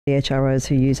the HROs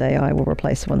who use AI will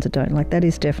replace the ones that don't. Like, that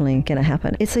is definitely going to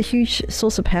happen. It's a huge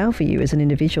source of power for you as an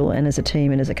individual and as a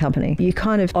team and as a company. You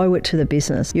kind of owe it to the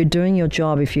business. You're doing your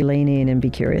job if you lean in and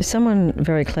be curious. Someone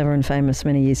very clever and famous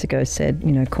many years ago said,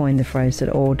 coined the phrase that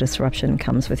all disruption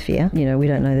comes with fear. We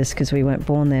don't know this because we weren't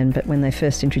born then, but when they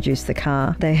first introduced the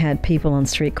car, they had people on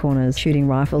street corners shooting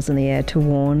rifles in the air to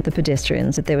warn the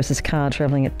pedestrians that there was this car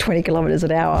traveling at 20 kilometers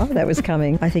an hour that was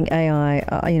coming. I think AI,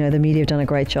 the media have done a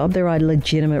great job. There are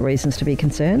legitimate reasons to be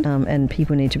concerned, and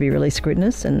people need to be really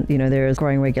scrutinous, and there is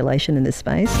growing regulation in this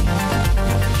space.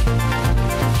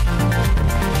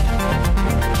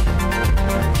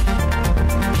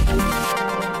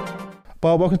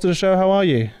 Barb, welcome to the show. How are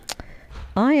you?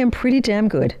 I am pretty damn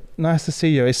good. Nice to see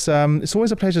you. It's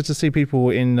always a pleasure to see people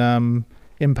in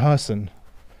person.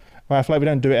 Well, I feel like we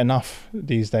don't do it enough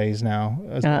these days now.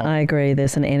 Well. I agree.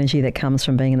 There's an energy that comes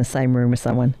from being in the same room with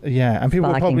someone. Yeah, and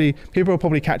people are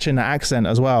probably catching the accent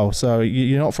as well. So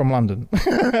you're not from London.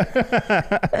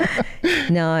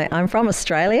 No, I'm from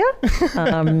Australia. So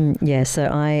I'm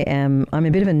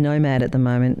a bit of a nomad at the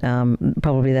moment.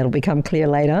 Probably that'll become clear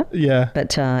later. Yeah.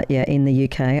 But in the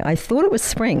UK, I thought it was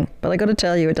spring, but I got to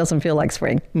tell you, it doesn't feel like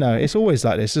spring. No, it's always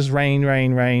like this. Just rain,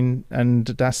 rain, rain, and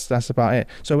that's about it.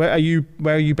 So where are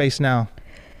you based now?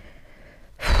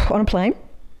 On a plane.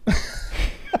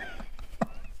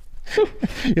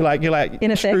 You're like in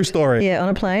effect, true story. Yeah, on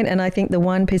a plane. And I think the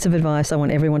one piece of advice I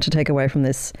want everyone to take away from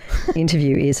this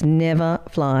interview is never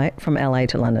fly from LA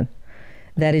to London.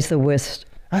 That is the worst.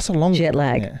 That's a long jet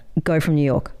lag. Yeah. Go from New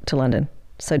York to London.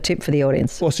 So tip for the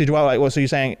audience. So you're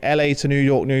saying LA to New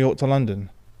York to London?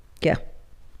 Yeah.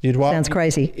 Sounds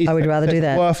crazy. I would rather do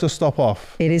that. It's worth the stop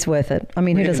off. It is worth it. I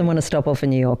mean, who doesn't want to stop off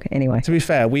in New York anyway? To be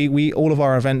fair, we all of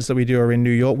our events that we do are in New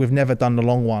York. We've never done the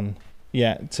long one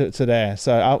yet to there.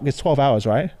 So it's 12 hours,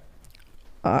 right?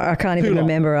 I can't even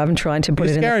remember. I'm trying to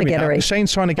put it in the forgettery.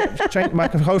 Shane's trying to my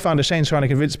co-founder Shane's trying to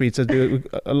convince me to do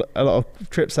a lot of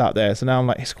trips out there. So now I'm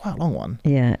like, it's quite a long one.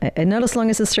 Yeah, and not as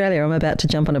long as Australia. I'm about to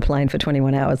jump on a plane for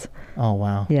 21 hours. Oh,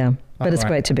 wow. Yeah, but it's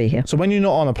great to be here. So when you're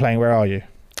not on a plane, where are you?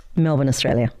 Melbourne,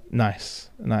 Australia. Nice.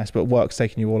 But work's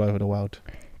taking you all over the world.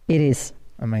 It is.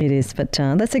 Amazing. It is, but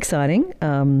that's exciting.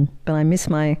 But I miss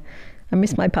my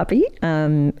puppy,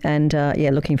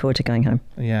 looking forward to going home.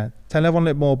 Yeah. Tell everyone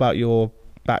a bit more about your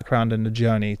background and the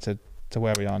journey to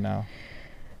where we are now.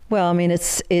 Well, I mean,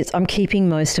 I'm keeping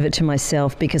most of it to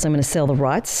myself because I'm going to sell the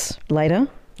rights later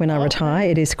when I retire.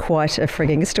 It is quite a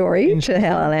frigging story to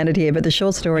how I landed here, but the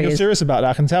short story You're serious about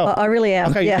that, I can tell. I really am.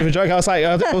 Okay, yeah. You're a joke. I was like,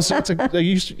 you're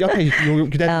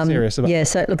dead serious about Yeah,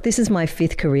 so look, this is my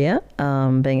 5th career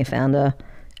being a founder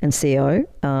and CEO.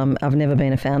 I've never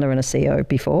been a founder and a CEO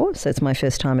before, so it's my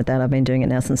first time at that. I've been doing it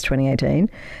now since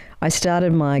 2018. I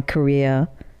started my career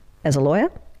as a lawyer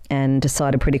and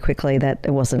decided pretty quickly that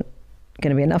it wasn't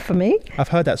going to be enough for me. I've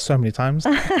heard that so many times.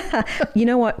 You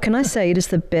know what? Can I say it is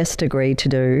the best degree to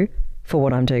do for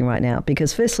what I'm doing right now?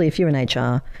 Because firstly, if you're in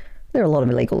HR, there are a lot of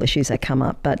legal issues that come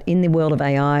up. But in the world of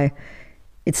AI,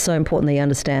 it's so important that you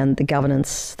understand the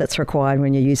governance that's required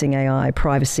when you're using AI,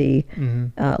 privacy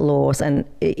laws, and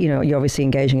you're obviously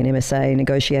engaging in MSA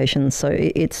negotiations. So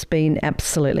it's been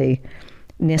absolutely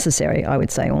necessary, I would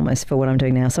say, almost for what I'm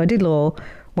doing now. So I did law,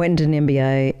 went into an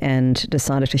MBA and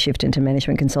decided to shift into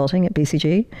management consulting at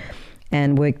BCG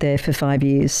and worked there for 5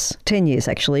 years, 10 years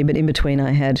actually, but in between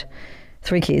I had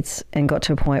 3 kids and got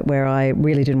to a point where I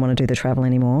really didn't want to do the travel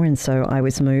anymore. And so I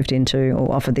was moved into,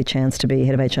 or offered the chance to be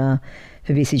head of HR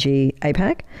for BCG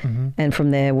APAC. And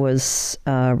from there was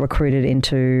recruited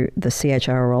into the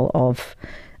CHR role of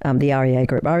the REA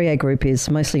Group. REA Group is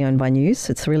mostly owned by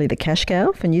News. It's really the cash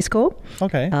cow for News Corp.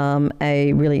 Okay.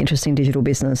 A really interesting digital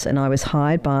business. And I was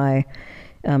hired by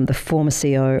the former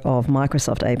CEO of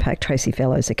Microsoft APAC, Tracy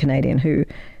Fellows, a Canadian, who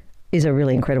is a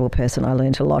really incredible person. I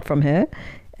learned a lot from her.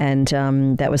 And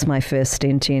that was my first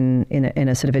stint in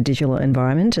a sort of a digital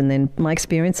environment. And then my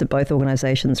experience at both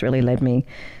organizations really led me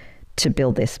to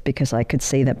build this, because I could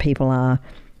see that people are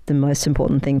the most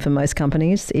important thing for most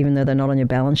companies, even though they're not on your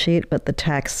balance sheet, but the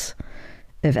tax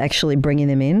of actually bringing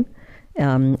them in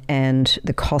and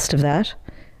the cost of that,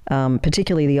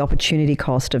 particularly the opportunity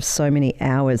cost of so many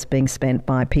hours being spent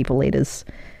by people leaders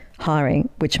hiring,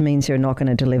 which means you're not going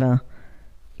to deliver,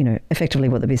 effectively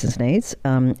what the business needs.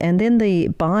 And then the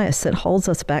bias that holds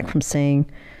us back from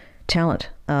seeing talent,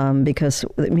 because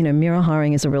mirror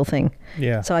hiring is a real thing.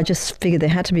 Yeah. So I just figured there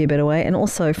had to be a better way, and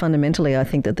also fundamentally, I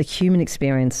think that the human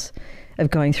experience of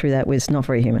going through that was not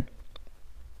very human.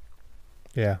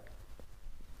 Yeah,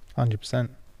 100%.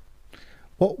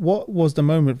 What was the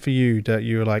moment for you that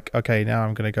you were like, okay, now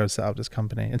I'm going to go set up this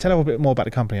company? And tell us a bit more about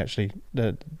the company, actually,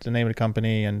 the name of the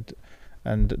company and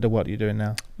and the work you're doing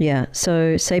now? Yeah,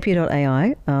 so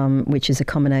Sapia.ai, which is a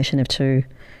combination of two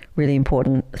really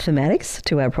important thematics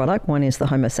to our product. One is the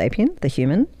Homo sapien, the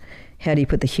human. How do you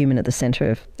put the human at the center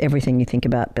of everything you think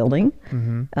about building?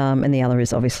 And the other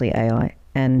is obviously AI.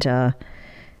 And, how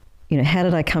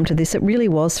did I come to this? It really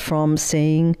was from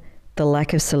seeing the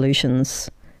lack of solutions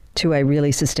to a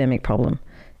really systemic problem.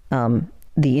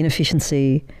 The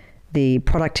inefficiency, the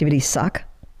productivity suck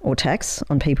or tax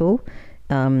on people,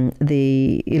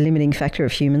 the limiting factor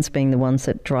of humans being the ones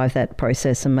that drive that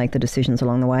process and make the decisions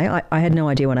along the way. I had no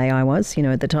idea what AI was.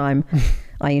 At the time,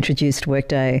 I introduced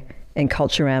Workday and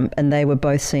Culture Amp, and they were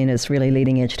both seen as really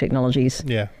leading edge technologies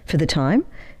for the time.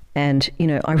 And,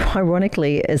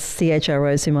 ironically, as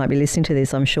CHROs who might be listening to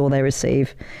this, I'm sure they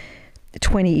receive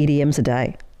 20 EDMs a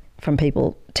day from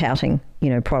people touting,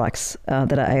 products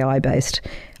that are AI based.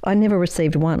 I never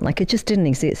received one. It just didn't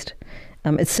exist.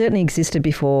 It certainly existed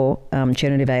before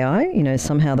generative AI.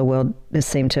 Somehow the world has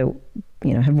seemed to,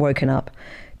 have woken up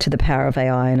to the power of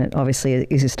AI, and it obviously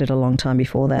existed a long time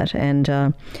before that.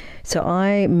 And so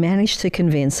I managed to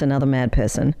convince another mad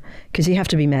person, because you have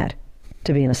to be mad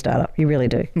to be in a startup. You really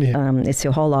do. Yeah. It's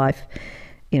your whole life.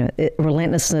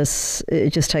 Relentlessness,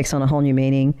 it just takes on a whole new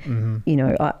meaning.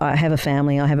 I have a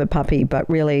family, I have a puppy, but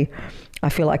really I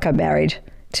feel like I'm married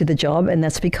to the job, and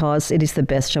that's because it is the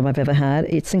best job I've ever had.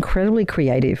 It's incredibly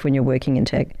creative when you're working in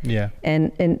tech. Yeah.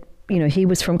 And he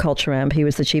was from Culture Amp. He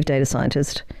was the chief data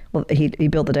scientist. Well, he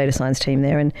built the data science team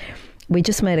there, and we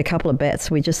just made a couple of bets.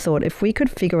 We just thought if we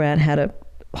could figure out how to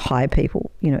hire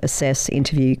people, assess,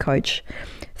 interview, coach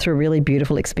through a really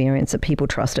beautiful experience that people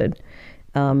trusted,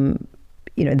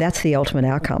 that's the ultimate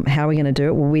outcome. How are we going to do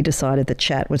it? Well, we decided that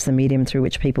chat was the medium through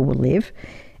which people would live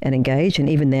and engage. And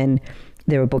even then,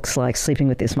 there were books like Sleeping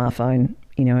with Their Smartphone,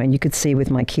 and you could see with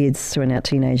my kids who are now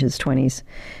teenagers, 20s,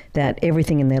 that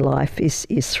everything in their life is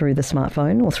through the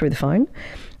smartphone or through the phone.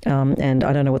 And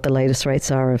I don't know what the latest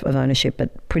rates are of ownership,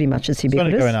 but pretty much it's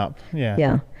ubiquitous. It's only going up, yeah.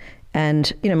 Yeah.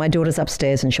 And, my daughter's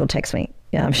upstairs and she'll text me.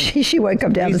 Yeah, she won't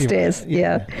come down the stairs.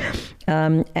 Yeah.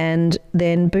 And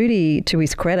then Booty, to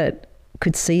his credit,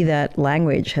 could see that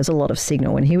language has a lot of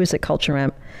signal. When he was at Culture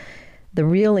Amp, the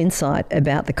real insight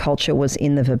about the culture was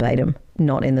in the verbatim,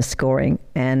 not in the scoring.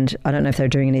 And I don't know if they're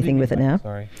doing anything with it now.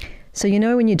 Sorry. So,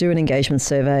 when you do an engagement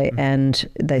survey and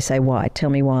they say, why? Tell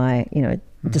me why,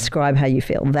 describe how you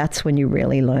feel. That's when you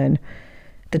really learn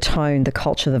the tone, the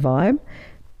culture, the vibe.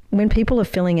 When people are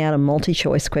filling out a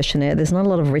multi-choice questionnaire, there's not a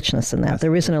lot of richness in that.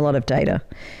 There isn't a lot of data.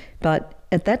 But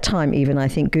at that time, even, I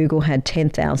think Google had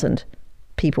 10,000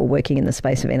 people working in the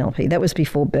space of NLP. That was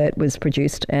before BERT was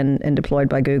produced and deployed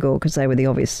by Google, because they were the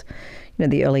obvious,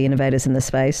 the early innovators in the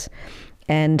space.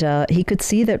 And he could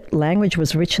see that language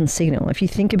was rich in signal. If you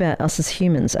think about us as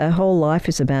humans, our whole life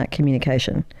is about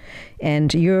communication.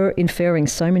 And you're inferring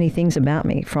so many things about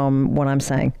me from what I'm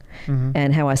saying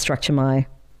and how I structure my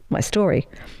story.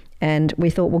 And we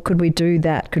thought, well, could we do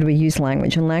that? Could we use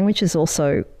language? And language is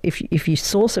also, if you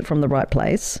source it from the right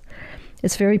place,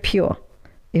 it's very pure.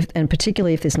 And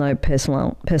particularly if there's no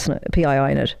personal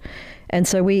PII in it. And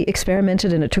so we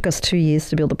experimented, and it took us 2 years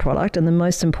to build the product. And the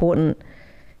most important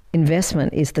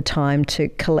investment is the time to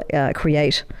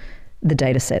create the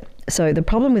data set. So the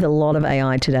problem with a lot of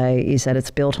AI today is that it's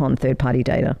built on third-party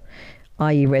data,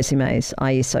 i.e. resumes,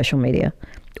 i.e. social media,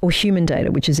 or human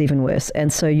data, which is even worse.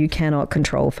 And so you cannot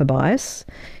control for bias.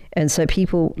 And so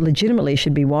people legitimately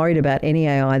should be worried about any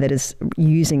AI that is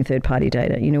using third-party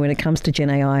data. When it comes to Gen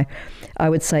AI, I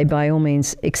would say by all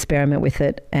means experiment with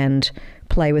it and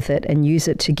play with it and use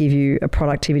it to give you a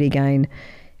productivity gain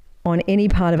on any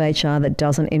part of HR that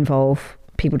doesn't involve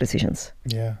people decisions.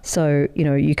 Yeah. So,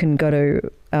 you can go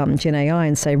to Gen AI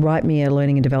and say, write me a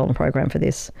learning and development program for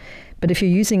this. But if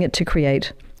you're using it to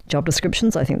create job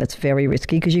descriptions, I think that's very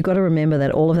risky, because you've got to remember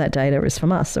that all of that data is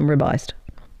from us and we're biased.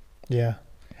 Yeah.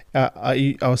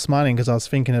 I was smiling because I was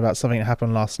thinking about something that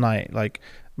happened last night. Like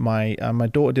my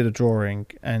daughter did a drawing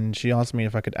and she asked me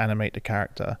if I could animate the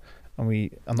character. And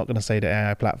I'm not going to say the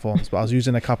AI platforms, but I was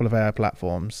using a couple of AI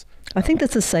platforms. I think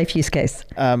that's a safe use case.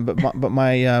 But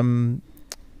my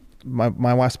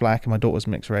wife's black and my daughter's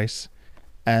mixed race,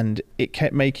 and it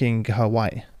kept making her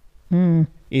white.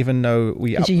 Even though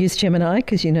did you use Gemini?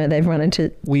 Because they've run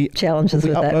into challenges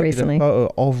with that recently. A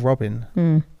photo of Robin,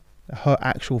 her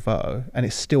actual photo, and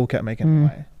it still kept making her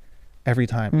white every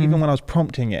time. Even when I was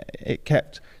prompting it, it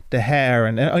kept the hair,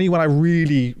 and only when I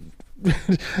really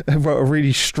wrote a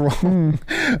really strong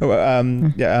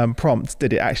prompt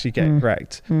did it actually get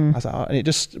correct. I was like, and it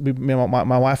just,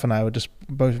 my wife and I would just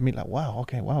both meet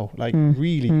like,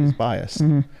 really is biased.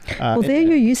 Well, there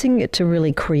you're using it to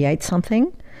really create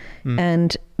something.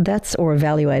 And that's, or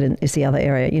evaluate is the other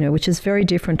area, you know, which is very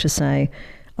different to say,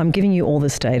 I'm giving you all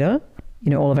this data, you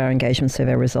know, all of our engagement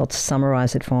survey results,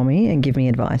 summarize it for me and give me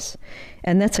advice.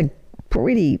 And that's a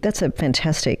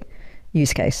fantastic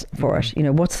use case for it. You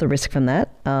know, what's the risk from that?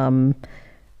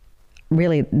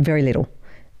 Really very little.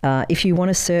 If you want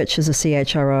to search as a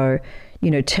CHRO,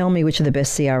 you know, tell me which are the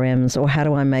best CRMs, or how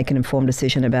do I make an informed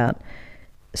decision about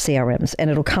CRMs? And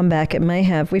it'll come back. It may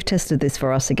have, we've tested this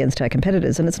for us against our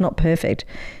competitors, and it's not perfect.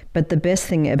 But the best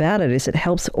thing about it is it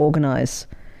helps organize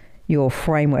your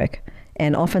framework.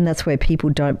 And often that's where people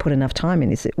don't put enough time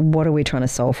in, is what are we trying to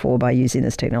solve for by using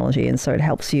this technology? And so it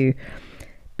helps you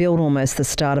build almost the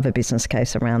start of a business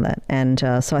case around that. And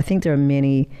so I think there are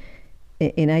many,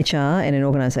 in HR and in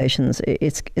organizations,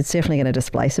 it's definitely going to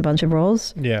displace a bunch of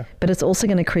roles. Yeah. But it's also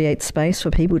going to create space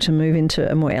for people to move into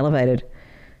a more elevated,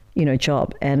 you know,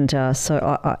 job. And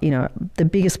so, you know, the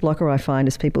biggest blocker I find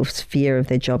is people's fear of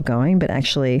their job going, but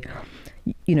actually,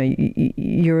 you know,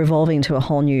 you're evolving to a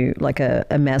whole new, like a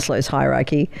Maslow's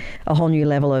hierarchy, a whole new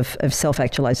level of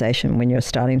self-actualization when you're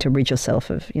starting to rid yourself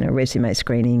of, you know, resume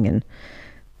screening, and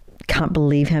can't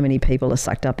believe how many people are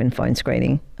sucked up in phone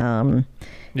screening. And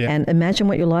imagine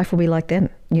what your life will be like then.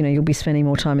 You know, you'll be spending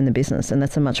more time in the business, and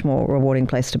that's a much more rewarding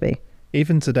place to be.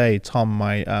 Even today, Tom,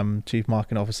 my chief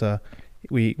marketing officer,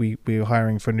 we were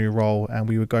hiring for a new role, and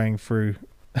we were going through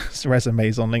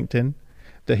resumes on LinkedIn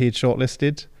that he had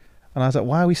shortlisted. And I was like,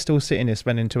 why are we still sitting here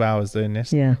spending 2 hours doing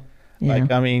this? Yeah. Like,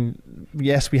 I mean,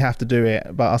 yes, we have to do it,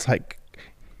 but I was like,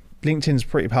 LinkedIn's a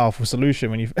pretty powerful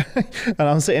solution when you, and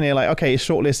I'm sitting here like, okay, it's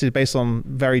shortlisted based on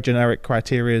very generic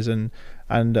criterias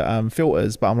and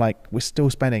filters, but I'm like, we're still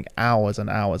spending hours and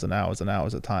hours and hours and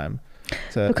hours of time.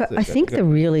 Look, I think the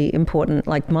really important,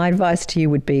 like my advice to you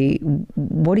would be,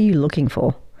 what are you looking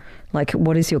for? Like,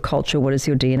 what is your culture? What is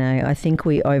your DNA? I think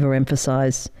we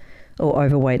overemphasize or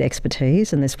overweight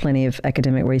expertise, and there's plenty of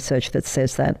academic research that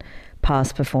says that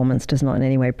past performance does not in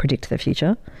any way predict the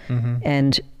future.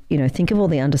 And, you know, think of all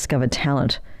the undiscovered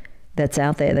talent that's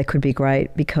out there that could be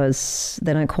great because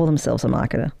they don't call themselves a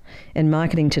marketer. And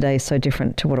marketing today is so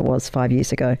different to what it was 5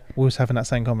 years ago. We was having that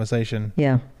same conversation.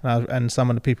 Yeah. And some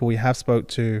of the people we have spoke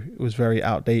to, it was very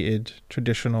outdated,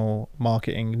 traditional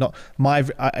marketing. Not my.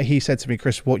 He said to me,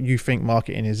 Chris, what you think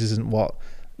marketing is isn't what.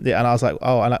 Yeah, and I was like,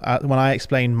 oh, and when I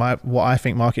explained what I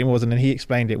think marketing was, and then he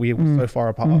explained it, we were so far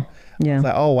apart. Yeah. I was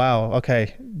like, oh wow,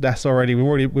 okay, that's already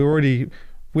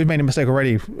we've made a mistake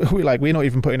already. We're not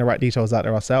even putting the right details out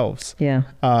there ourselves. Yeah.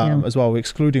 As well, we're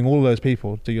excluding all those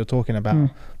people that you're talking about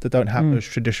that don't have those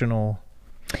traditional.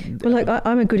 Well, like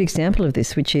I'm a good example of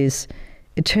this, which is,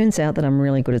 it turns out that I'm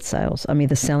really good at sales. I'm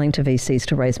either selling to VCs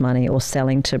to raise money, or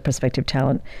selling to prospective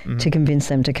talent to convince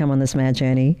them to come on this mad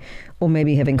journey, or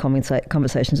maybe having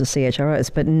conversations with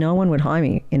CHROs. But no one would hire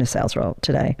me in a sales role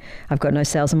today. I've got no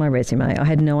sales on my resume. I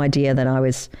had no idea that I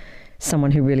was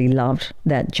someone who really loved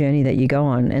that journey that you go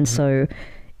on. And so,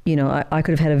 you know, I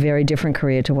could have had a very different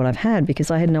career to what I've had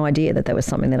because I had no idea that was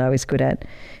something that I was good at.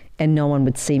 And no one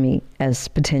would see me as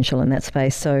potential in that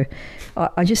space. So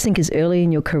I just think as early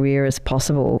in your career as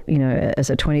possible, you know, as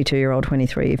a 22-year-old,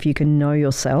 23, if you can know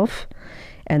yourself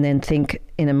and then think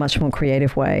in a much more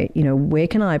creative way, you know, where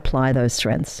can I apply those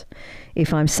strengths?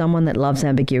 If I'm someone that loves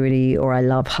ambiguity, or I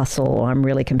love hustle, or I'm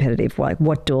really competitive, like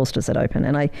what doors does it open?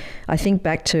 And I think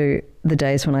back to the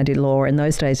days when I did law. In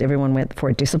those days, everyone went for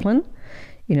a discipline.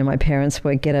 You know, my parents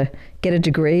would get a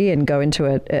degree and go into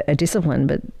a discipline,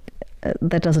 but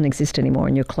that doesn't exist anymore,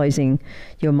 and you're closing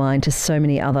your mind to so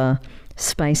many other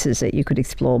spaces that you could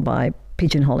explore by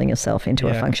pigeonholing yourself into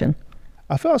a function.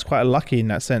 I feel I was quite lucky in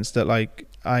that sense that like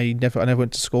I never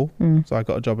went to school, so I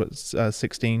got a job at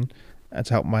 16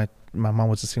 to help my mum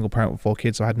was a single parent with 4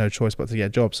 kids, so I had no choice but to get a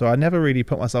job. So I never really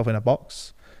put myself in a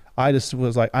box. I just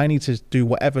was like, I need to do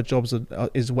whatever jobs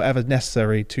is whatever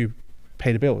necessary to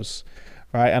pay the bills.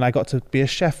 Right, and I got to be a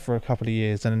chef for a couple of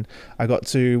years, and I got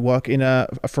to work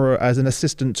as an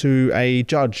assistant to a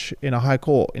judge in a high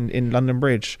court in London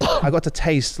Bridge. I got to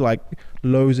taste like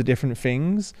loads of different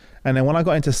things, and then when I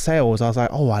got into sales, I was like,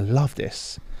 oh, I love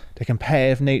this. The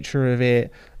competitive nature of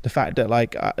it, the fact that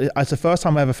like it's the first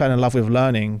time I ever fell in love with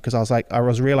learning, because I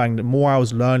was realizing the more I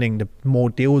was learning, the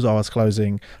more deals I was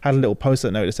closing. I had a little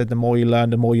post-it note that said the more you learn,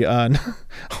 the more you earn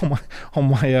on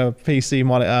my PC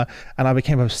monitor, and I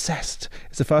became obsessed.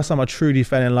 It's the first time I truly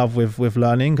fell in love with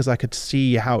learning, because I could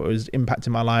see how it was impacting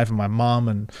my life and my mom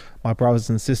and my brothers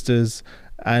and sisters.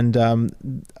 And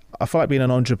I feel like being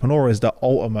an entrepreneur is the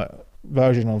ultimate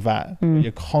version of that.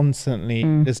 You're constantly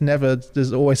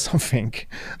there's always something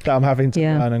that I'm having to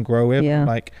learn and grow with.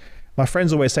 Like my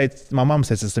friends always say, my mum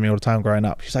says this to me all the time growing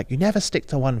up, she's like, you never stick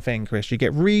to one thing, Chris. You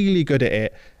get really good at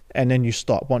it and then you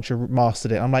stop once you've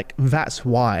mastered it. I'm like, that's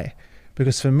why.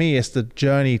 Because for me, it's the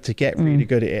journey to get really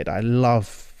good at it. I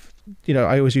love, you know,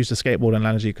 I always use the skateboard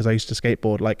analogy because I used to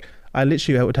skateboard. Like, I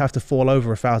literally would have to fall over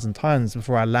 1,000 times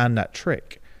before I land that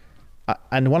trick.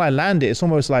 And when I land it, it's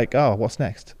almost like, oh, what's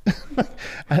next?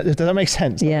 Does that make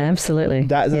sense? Yeah, absolutely.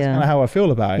 That's kind of how I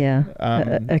feel about it. Yeah,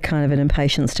 a kind of an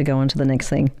impatience to go on to the next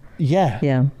thing.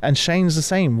 Yeah. And Shane's the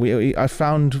same. I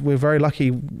found we're very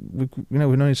lucky. We've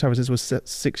known each other since we're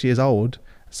 6 years old.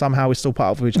 Somehow we're still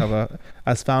part of each other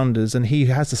as founders. And he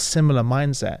has a similar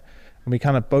mindset. And we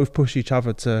kind of both push each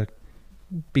other to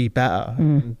be better.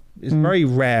 It's very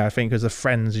rare, I think, as a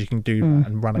friends you can do that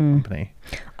and run a company.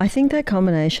 I think that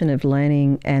combination of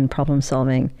learning and problem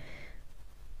solving,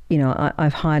 you know,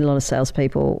 I've hired a lot of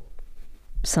salespeople.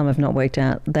 Some have not worked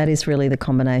out. That is really the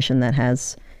combination that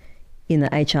has, in the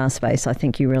HR space, I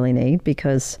think you really need,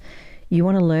 because you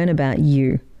want to learn about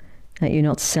you. That you're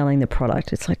not selling the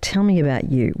product. It's like, tell me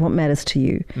about you. What matters to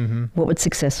you? What would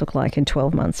success look like in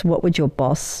 12 months? What would your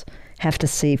boss have to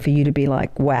see for you to be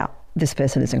like, wow, this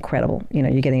person is incredible. You know,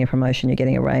 you're getting a promotion, you're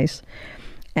getting a raise.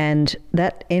 And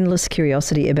that endless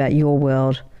curiosity about your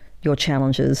world, your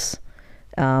challenges,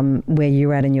 where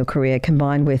you're at in your career,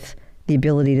 combined with the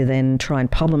ability to then try and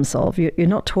problem solve. You're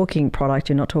not talking product,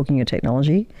 you're not talking your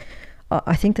technology.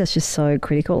 I think that's just so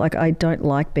critical. Like, I don't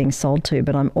like being sold to,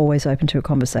 but I'm always open to a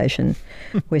conversation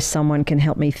where someone can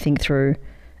help me think through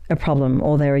a problem,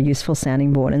 or they're a useful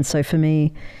sounding board. And so for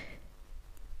me,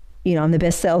 you know, I'm the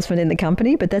best salesman in the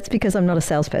company, but that's because I'm not a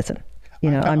salesperson.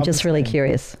 You know, I'm just really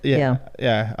curious. Yeah.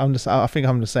 I think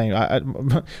I'm the same.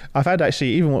 I've had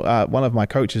actually, even one of my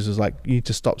coaches was like, you need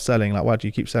to stop selling. Like, why do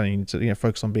you keep selling? You need to, you know,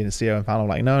 focus on being a CEO and founder. I'm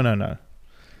like, no.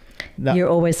 You're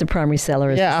always the primary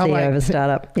seller as the CEO of a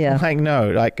startup. Yeah. Like,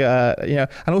 no, like, you know,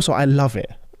 and also I love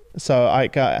it. So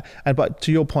but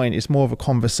to your point, it's more of a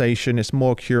conversation. It's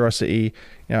more curiosity.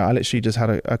 You know, I literally just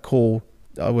had a call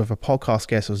with a podcast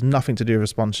guest. It was nothing to do with a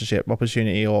sponsorship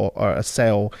opportunity or a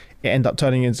sale. It ended up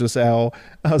turning into a sale.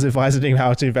 I was advising him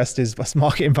how to invest his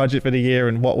marketing budget for the year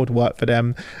and what would work for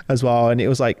them as well. And it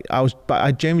was like, but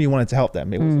I genuinely wanted to help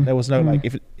them. It was, there was no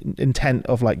like intent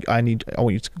of like, I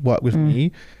want you to work with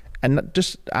me. And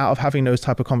just out of having those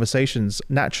type of conversations,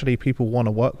 naturally people want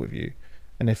to work with you,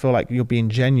 and they feel like you're being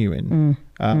genuine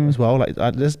as well. Like,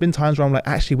 there's been times where I'm like,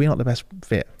 actually, we're not the best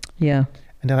fit. Yeah.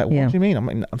 And they're like, what do you mean? I'm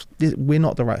like, we're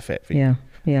not the right fit for you.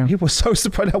 Yeah. People were so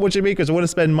surprised. What do you mean? Because I want to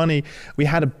spend money. We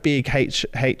had a big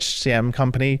HCM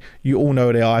company. You all know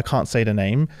who they are. I can't say the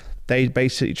name. They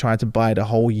basically tried to buy the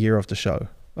whole year of the show,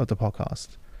 of the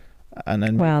podcast. And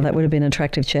then, wow, that would have been an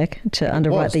attractive check to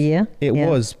underwrite the year. It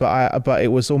was, but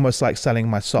it was almost like selling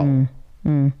my soul.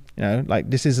 You know, like,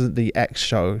 this isn't the X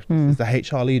show, this is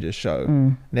the HR leaders show.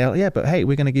 And they're like, yeah, but hey,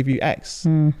 we're going to give you X.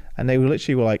 And they were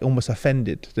like almost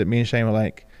offended that me and Shane were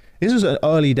like, this was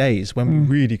early days when we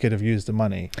really could have used the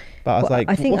money. But I was like,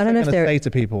 I don't know if they're say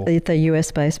to people, they're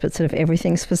US based, but sort of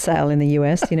everything's for sale in the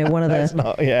US. You know, one of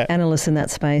the analysts in that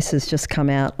space has just come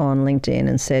out on LinkedIn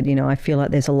and said, you know, I feel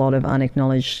like there's a lot of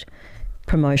unacknowledged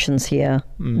promotions here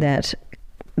that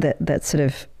sort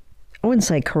of, I wouldn't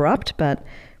say corrupt, but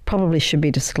probably should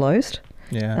be disclosed.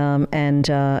 Yeah. And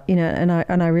you know,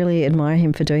 and I really admire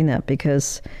him for doing that,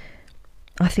 because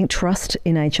I think trust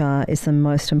in HR is the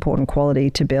most important quality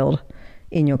to build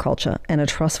in your culture. And a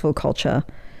trustful culture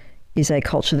is a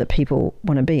culture that people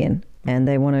want to be in, and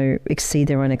they want to exceed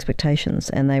their own expectations,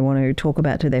 and they want to talk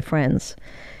about to their friends.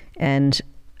 And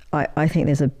I think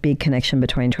there's a big connection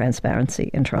between transparency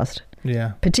and trust.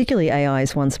 Yeah. Particularly AI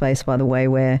is one space, by the way,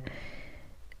 where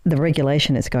the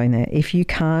regulation is going there. If you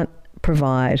can't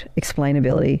provide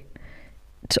explainability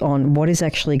on what is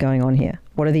actually going on here,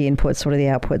 what are the inputs, what are the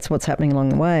outputs, what's happening along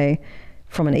the way,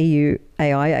 from an EU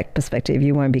AI Act perspective,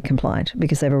 you won't be compliant,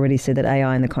 because they've already said that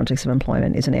AI in the context of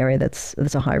employment is an area that's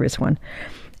a high risk one.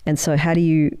 And so how do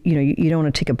you don't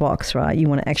want to tick a box, right? You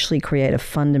want to actually create a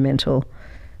fundamental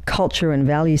culture and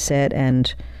value set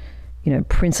and, you know,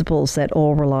 principles that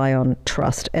all rely on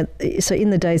trust. And so in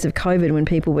the days of COVID, when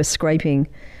people were scraping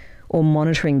or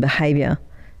monitoring behavior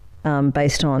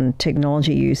based on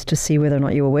technology use to see whether or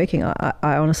not you were working, I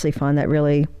honestly find that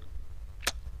really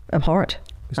abhorrent.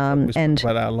 We talk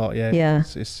about that a lot, yeah.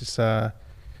 It's just,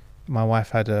 my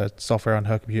wife had a software on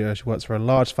her computer. She works for a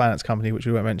large finance company, which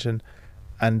we won't mention,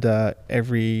 and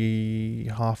every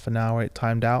half an hour it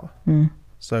timed out.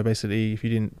 So basically, if you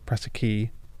didn't press a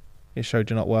key, it showed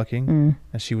you're not working,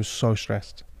 and she was so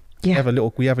stressed. Yeah.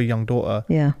 We have a young daughter.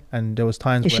 Yeah. And there was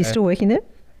times Is she still working there?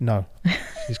 No.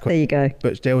 She's quite, there you go.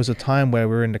 But there was a time where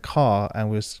we were in the car and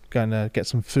we was going to get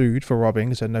some food for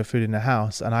Robin, so no food in the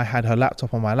house, and I had her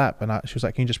laptop on my lap, and she was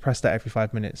like, can you just press that every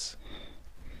 5 minutes?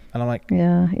 And I'm like,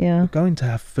 yeah. we're going to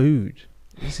have food.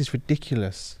 This is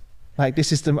ridiculous. Like,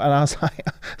 this is the, and I was like,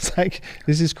 it's like,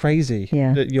 this is crazy.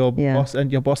 Yeah. That your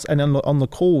boss, and on the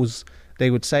calls,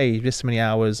 they would say this many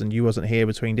hours and you wasn't here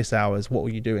between this hours. What were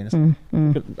you doing? It's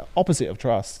like, the opposite of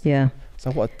trust. Yeah.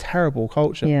 So what a terrible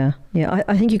culture. Yeah. Yeah.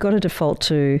 I think you've got to default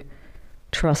to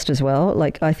trust as well.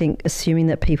 Like, I think assuming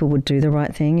that people would do the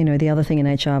right thing. You know, the other thing in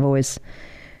HR I've always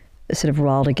sort of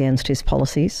riled against is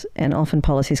policies, and often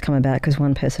policies come about because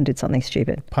one person did something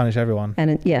stupid. Punish everyone.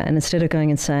 And and instead of going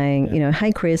and saying, you know,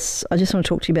 hey Chris, I just want to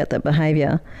talk to you about that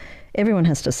behaviour, everyone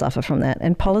has to suffer from that.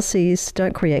 And policies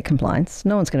don't create compliance.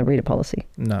 No one's going to read a policy.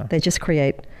 No. They just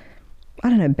create, I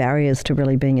don't know, barriers to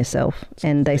really being yourself,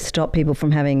 and they stop people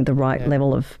from having the right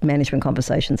level of management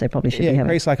conversations they probably should be having. It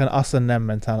creates like an us and them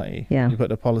mentality. Yeah. You put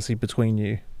the policy between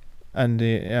you and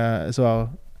as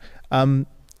well.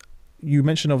 You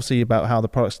mentioned obviously about how the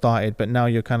product started, but now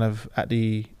you're kind of at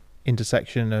the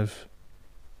intersection of,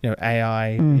 you know,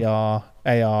 AI, VR,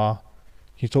 AR. Can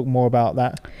you talk more about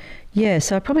that? Yeah,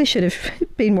 so I probably should have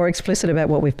been more explicit about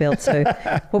what we've built. So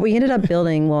what we ended up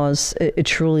building was a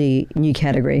truly new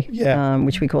category,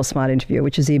 which we call Smart Interviewer,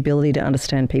 which is the ability to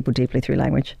understand people deeply through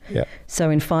language. Yeah. So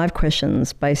in 5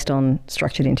 questions based on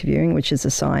structured interviewing, which is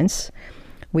a science,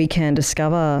 we can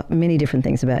discover many different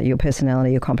things about your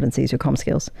personality, your competencies, your comm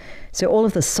skills. So all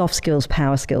of the soft skills,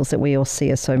 power skills that we all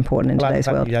see are so important in today's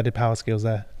world. You added power skills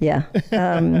there. Yeah.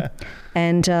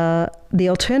 And the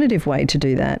alternative way to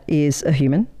do that is a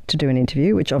human to do an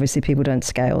interview, which obviously people don't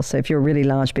scale. So if you're a really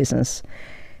large business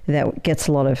that gets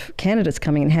a lot of candidates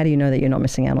coming in, how do you know that you're not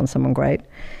missing out on someone great?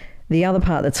 The other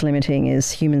part that's limiting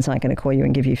is humans aren't going to call you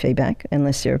and give you feedback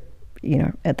unless you're, you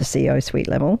know, at the CEO suite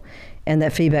level. And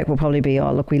that feedback will probably be,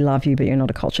 oh, look, we love you, but you're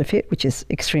not a culture fit, which is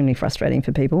extremely frustrating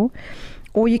for people.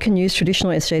 Or you can use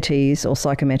traditional SJTs or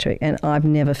psychometric, and I've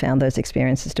never found those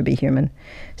experiences to be human.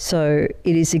 So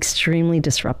it is extremely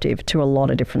disruptive to a lot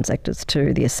of different sectors,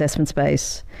 to the assessment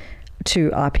space,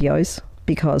 to RPOs,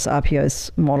 because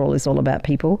RPO's model is all about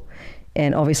people.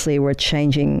 And obviously we're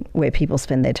changing where people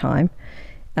spend their time.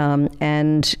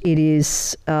 And it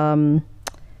is...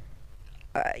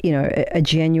 you know, a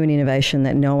genuine innovation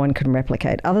that no one can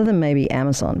replicate other than maybe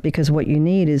Amazon, because what you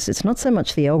need is, it's not so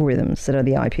much the algorithms that are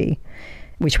the IP,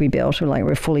 which we built,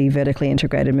 we're a fully vertically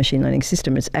integrated machine learning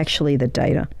system. It's actually the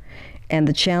data. And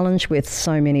the challenge with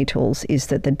so many tools is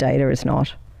that the data is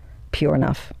not pure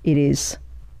enough. It is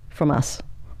from us.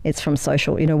 It's from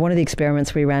social. You know, one of the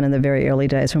experiments we ran in the very early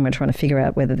days when we were trying to figure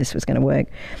out whether this was going to work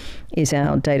is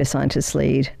our data scientist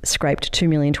lead scraped 2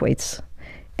 million tweets.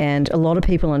 And a lot of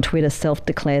people on Twitter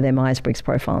self-declare their Myers-Briggs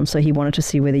profile. And so he wanted to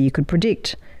see whether you could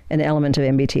predict an element of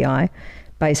MBTI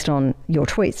based on your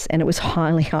tweets. And it was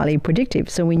highly, highly predictive.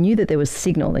 So we knew that there was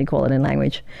signal, they call it in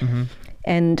language. Mm-hmm.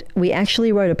 And we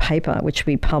actually wrote a paper, which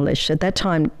we published. At that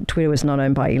time, Twitter was not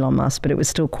owned by Elon Musk, but it was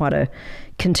still quite a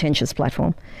contentious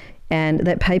platform. And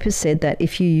that paper said that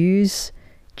if you use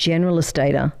generalist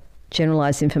data,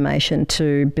 generalized information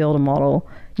to build a model,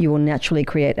 you will naturally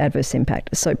create adverse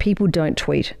impact. So people don't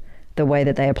tweet the way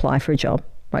that they apply for a job,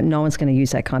 right? No one's going to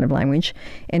use that kind of language.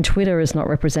 And Twitter is not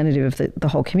representative of the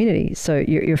whole community. So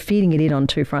you're feeding it in on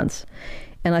 2 fronts.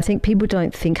 And I think people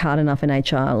don't think hard enough in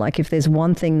HR. Like, if there's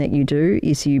one thing that you do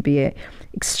is you be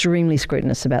extremely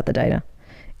scrutinous about the data.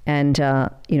 And,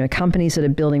 you know, companies that are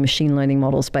building machine learning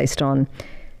models based on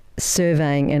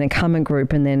surveying an incumbent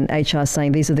group and then HR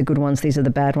saying, these are the good ones, these are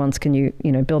the bad ones, can you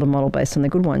build a model based on the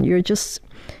good one? You're just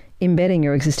embedding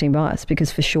your existing bias,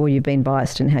 because for sure you've been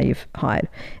biased in how you've hired,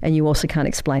 and you also can't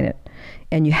explain it.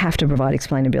 And you have to provide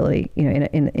explainability, you know,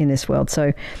 in this world.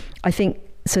 So I think,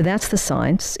 so that's the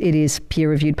science. It is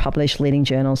peer-reviewed, published, leading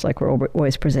journals, like we're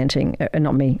always presenting.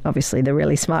 Not me, obviously. The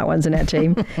really smart ones in our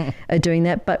team are doing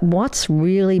that. But what's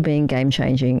really been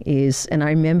game-changing is, and I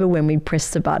remember when we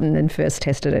pressed the button and first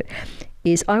tested it,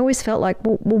 is I always felt like,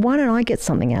 well, why don't I get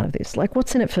something out of this? Like,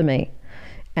 what's in it for me?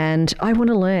 And I want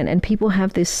to learn. And people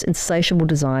have this insatiable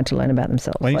desire to learn about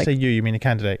themselves. When you say you mean the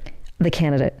candidate? The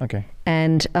candidate. Okay.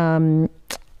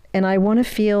 And I want to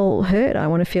feel heard. I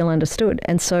want to feel understood.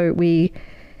 And so we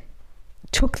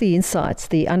took the insights,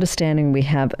 the understanding we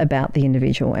have about the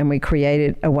individual, and we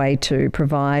created a way to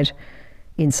provide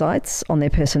insights on their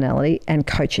personality and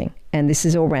coaching. And this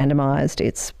is all randomized.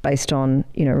 It's based on,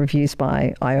 you know, reviews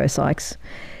by IO Psychs.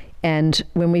 And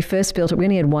when we first built it, we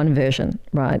only had one version,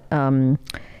 right?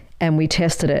 And we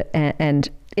tested it, and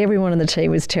everyone in the team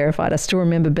was terrified. I still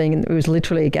remember it was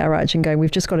literally a garage and going,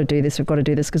 we've just got to do this,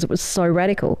 because it was so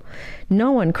radical.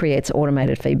 No one creates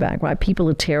automated feedback, right? People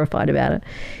are terrified about it.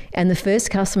 And the first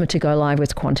customer to go live was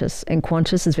Qantas. And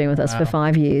Qantas has been with us for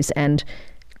 5 years and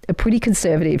a pretty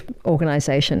conservative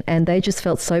organization, and they just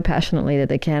felt so passionately that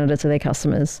their candidates are their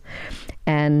customers.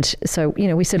 And so,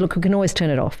 we said, look, we can always turn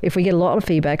it off. If we get a lot of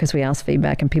feedback, because we ask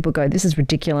feedback and people go, this is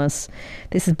ridiculous,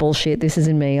 this is bullshit, this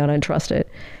isn't me, I don't trust it.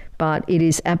 But it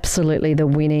is absolutely the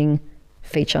winning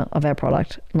feature of our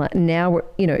product. Like now,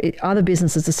 other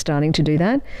businesses are starting to do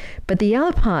that. But the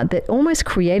other part that almost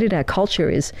created our culture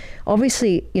is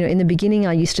obviously, in the beginning,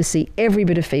 I used to see every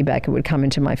bit of feedback that would come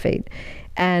into my feed.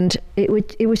 And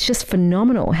it was just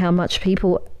phenomenal how much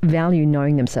people value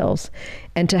knowing themselves,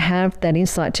 and to have that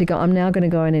insight to go, I'm now going to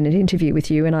go in an interview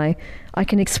with you and I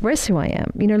can express who I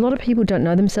am. A lot of people don't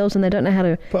know themselves and they don't know how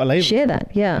to share that.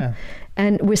 Yeah.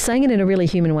 And we're saying it in a really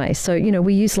human way. So,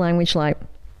 we use language like,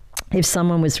 if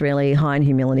someone was really high in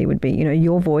humility, would be,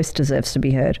 your voice deserves to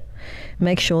be heard.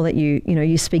 Make sure that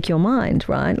you speak your mind,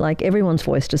 right? Like everyone's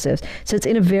voice deserves. So it's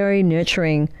in a very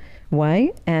nurturing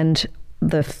way. And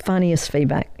the funniest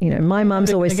feedback, my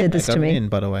mum's always said this to me. In,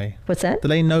 by the way. What's that? Do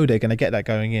they know they're going to get that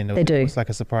going in? They do. It's like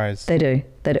a surprise. They do.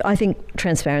 I think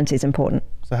transparency is important.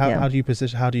 So how do you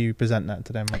present that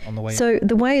to them on the way? So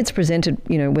the way it's presented,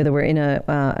 whether we're in an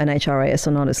HRIS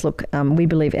or not, is look, we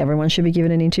believe everyone should be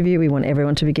given an interview. We want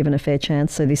everyone to be given a fair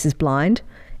chance. So this is blind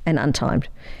and untimed,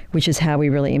 which is how we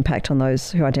really impact on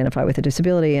those who identify with a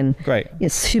disability. And great.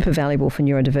 It's super valuable for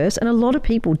neurodiverse. And a lot of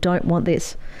people don't want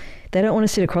this. They don't want to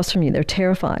sit across from you. They're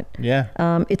terrified. Yeah.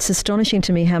 It's astonishing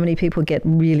to me how many people get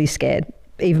really scared,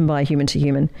 even by human to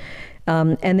human.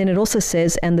 And then it also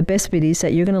says, and the best bit is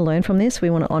that you're going to learn from this. We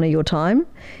want to honour your time,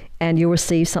 and you'll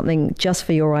receive something just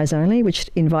for your eyes only, which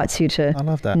invites you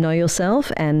to know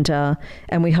yourself. And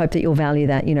we hope that you'll value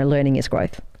that. Learning is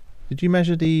growth. Did you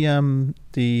measure the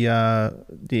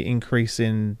increase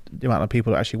in the amount of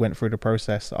people that actually went through the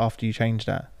process after you changed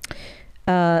that?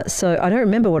 So I don't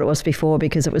remember what it was before,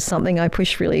 because it was something I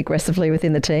pushed really aggressively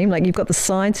within the team. Like you've got the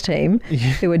science team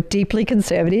who are deeply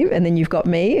conservative, and then you've got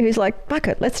me who's like, fuck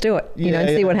it, let's do it, and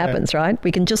see what happens, right?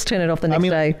 We can just turn it off the next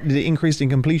day. The increase in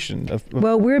completion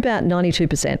well, we're about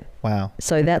 92%. Wow.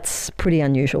 So that's pretty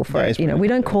unusual for it. We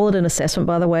don't call it an assessment,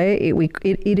 by the way.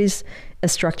 It is a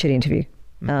structured interview.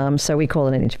 So we call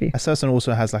it an interview. Assessment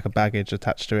also has like a baggage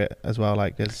attached to it as well.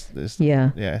 Like it's it's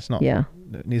not. Yeah.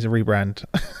 It needs a rebrand.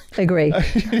 Agree.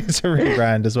 It needs a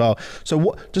rebrand as well. So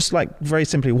what? Just like very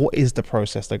simply, what is the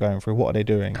process they're going through? What are they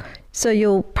doing? So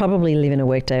you'll probably live in a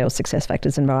Workday or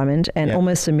SuccessFactors environment, and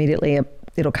almost immediately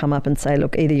it'll come up and say,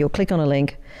 look, either you'll click on a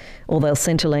link, or they'll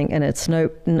send a link, and it's you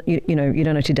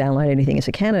don't have to download anything as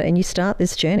a candidate, and you start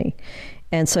this journey.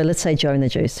 And so let's say Joe and the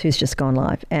Juice, who's just gone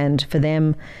live, and for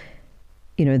them,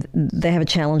 they have a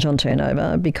challenge on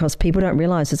turnover because people don't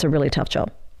realize it's a really tough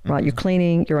job, right? Mm-hmm. You're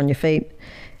cleaning, you're on your feet.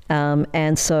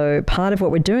 And so part of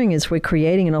what we're doing is we're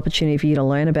creating an opportunity for you to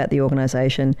learn about the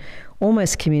organization,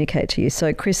 almost communicate to you.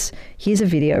 So Chris, here's a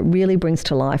video, it really brings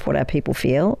to life what our people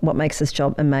feel, what makes this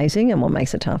job amazing and what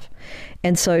makes it tough.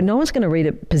 And so no one's going to read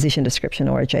a position description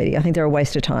or a JD. I think they're a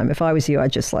waste of time. If I was you,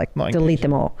 I'd just delete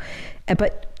them all.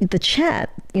 But the chat,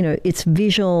 it's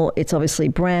visual, it's obviously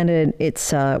branded,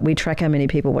 we track how many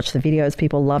people watch the videos,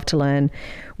 people love to learn.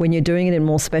 When you're doing it in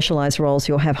more specialized roles,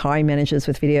 you'll have hiring managers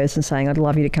with videos and saying, I'd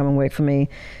love you to come and work for me,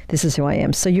 this is who I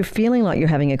am. So you're feeling like you're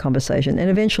having a conversation, and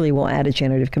eventually we'll add a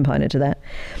generative component to that.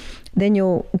 Then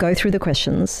you'll go through the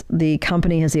questions. The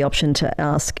company has the option to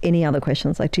ask any other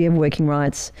questions, like do you have working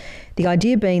rights? The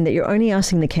idea being that you're only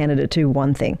asking the candidate to do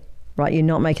one thing. Right, you're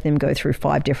not making them go through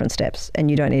 5 different steps,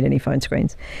 and you don't need any phone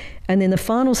screens. And then the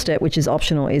final step, which is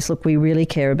optional, is look, we really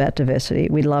care about diversity.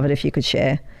 We'd love it if you could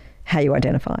share how you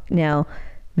identify. Now,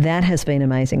 that has been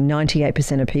amazing.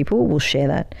 98% of people will share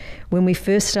that. When we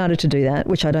first started to do that,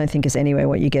 which I don't think is anyway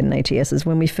what you get in ATS, is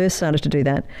when we first started to do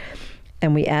that,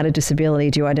 and we added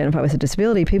disability, do you identify with a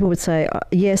disability? People would say,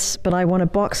 yes, but I want a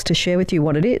box to share with you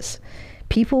what it is.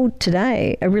 People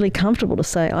today are really comfortable to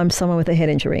say, I'm someone with a head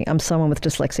injury, I'm someone with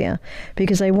dyslexia,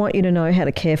 because they want you to know how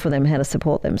to care for them, how to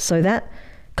support them. So that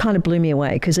kind of blew me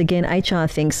away, because again, HR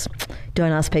thinks,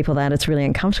 don't ask people that, it's really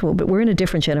uncomfortable, but we're in a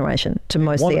different generation to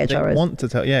most of the HROs. They want to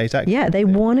tell, yeah, exactly. Yeah, they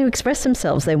want to express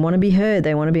themselves, they want to be heard,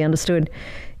 they want to be understood.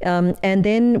 And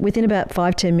then within about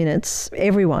 5-10 minutes,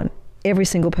 every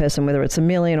single person, whether it's 1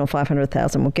 million or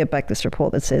 500,000, will get back this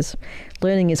report that says,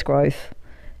 learning is growth.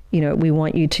 We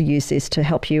want you to use this to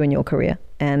help you in your career.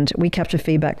 And we capture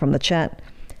feedback from the chat,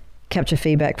 capture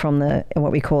feedback from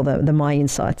what we call the My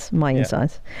Insights.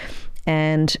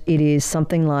 And it is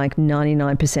something like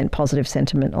 99% positive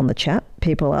sentiment on the chat.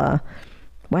 People are,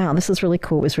 wow, this is really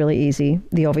cool. It was really easy.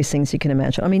 The obvious things you can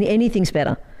imagine. I mean, anything's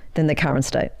better than the current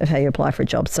state of how you apply for a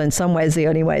job. So in some ways, the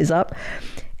only way is up.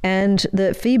 And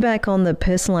the feedback on the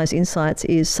personalized insights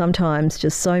is sometimes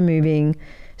just so moving,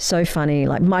 so funny.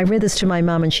 Like, I read this to my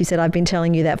mum and she said, I've been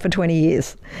telling you that for 20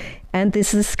 years. And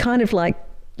this is kind of like,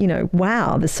 you know,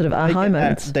 wow, this sort of aha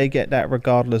moments. They get that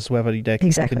regardless whether they're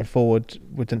moving forward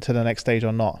to the next stage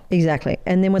or not. Exactly.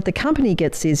 And then what the company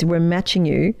gets is we're matching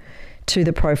you to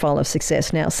the profile of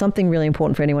success. Now, something really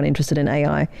important for anyone interested in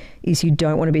AI is you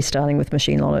don't want to be starting with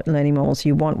machine learning models.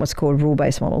 You want what's called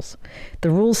rule-based models. The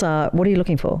rules are, what are you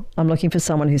looking for? I'm looking for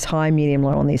someone who's high, medium,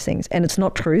 low on these things. And it's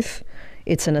not truth.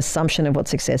 It's an assumption of what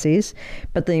success is.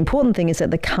 But the important thing is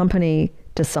that the company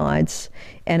decides,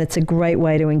 and it's a great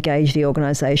way to engage the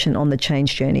organization on the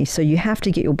change journey. So you have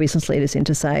to get your business leaders in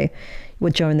to say,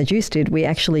 what Joe and the Juice did, we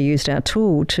actually used our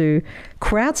tool to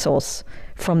crowdsource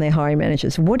from their hiring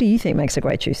managers. What do you think makes a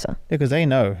great juicer? Yeah, because they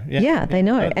know. Yeah, they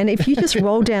know. And if you just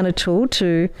roll down a tool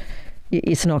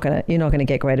you're not going to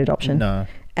get great adoption. No.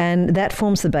 And that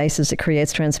forms the basis. It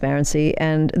creates transparency,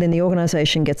 and then the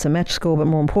organization gets a match score, but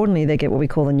more importantly, they get what we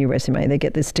call the new resume. They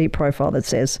get this deep profile that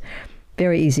says,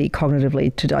 very easy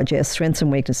cognitively to digest, strengths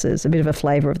and weaknesses, a bit of a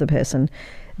flavor of the person,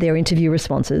 their interview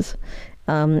responses.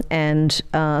 So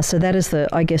that is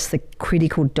the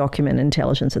critical document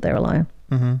intelligence that they rely on.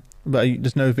 Mm-hmm. But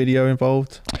there's no video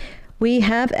involved? We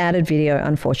have added video,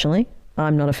 unfortunately.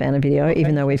 I'm not a fan of video,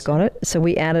 even though we've got it. So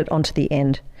we add it onto the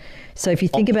end. So if you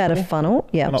think about a funnel,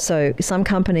 so some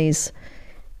companies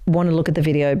want to look at the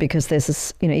video because there's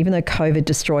this, you know, even though COVID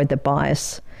destroyed the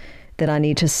bias that I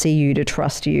need to see you to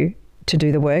trust you to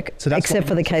do the work, except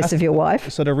for the case of your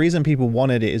wife. So the reason people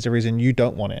wanted it is the reason you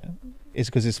don't want it. Is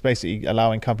because it's basically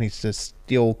allowing companies to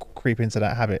still creep into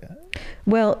that habit.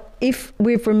 Well, if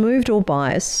we've removed all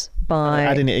bias by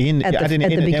adding it in at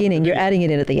the beginning, you're adding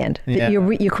it in at the end. Yeah.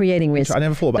 You're creating risk. I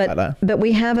never thought about that. But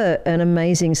we have an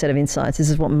amazing set of insights. This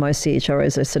is what most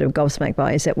CHROs are sort of gobsmacked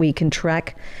by, is that we can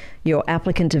track your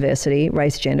applicant diversity,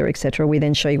 race, gender, etc. We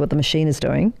then show you what the machine is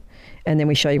doing, and then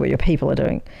we show you what your people are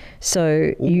doing.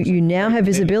 So you now have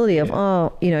visibility of,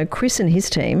 Chris and his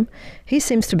team, he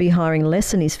seems to be hiring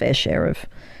less than his fair share of,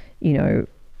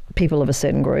 people of a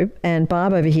certain group. And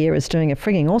Barb over here is doing a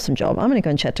frigging awesome job. I'm going to go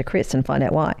and chat to Chris and find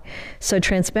out why. So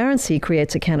transparency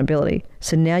creates accountability.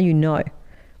 So now you know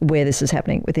where this is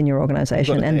happening within your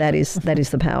organization, and that is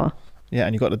the power. Yeah,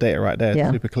 and you got the data right there.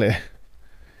 Yeah. Super clear.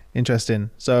 Interesting.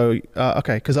 So,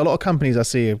 okay, because a lot of companies I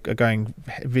see are going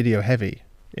video heavy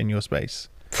in your space.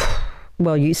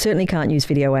 Well, you certainly can't use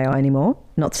video AI anymore,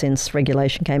 not since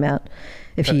regulation came out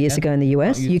a few years ago in the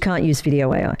US. You can't use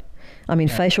video AI. I mean,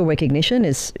 facial recognition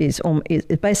is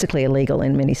basically illegal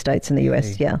in many states in the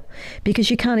US, because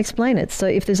you can't explain it. So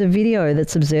if there's a video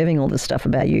that's observing all this stuff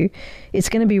about you, it's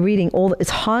going to be reading it's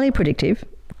highly predictive,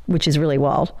 which is really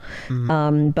wild,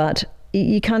 but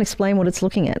you can't explain what it's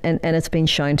looking at. And it's been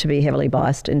shown to be heavily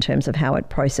biased in terms of how it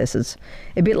processes,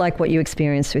 a bit like what you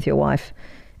experienced with your wife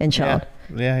and child.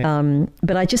 Yeah.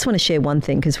 But I just want to share one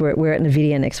thing, because we're at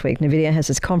NVIDIA next week. NVIDIA has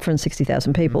this conference,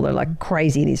 60,000 people. They're like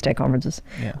crazy, these tech conferences.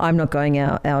 Yeah. I'm not going,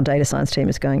 our data science team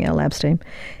is going, our labs team.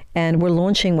 And we're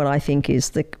launching what I think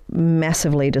is the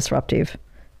massively disruptive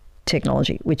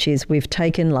technology, which is we've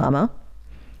taken Llama,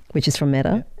 which is from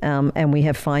Meta, and we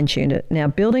have fine-tuned it. Now,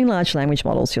 building large language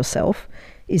models yourself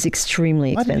is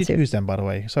extremely expensive. Why did you use them, by the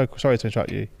way? Sorry to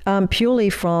interrupt you. Purely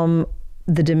from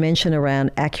the dimension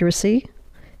around accuracy,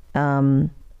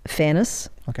 fairness.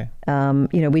 Okay.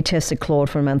 We tested Claude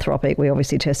from Anthropic. We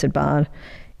obviously tested Bard.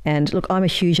 And look, I'm a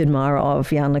huge admirer of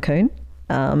Jan LeCun.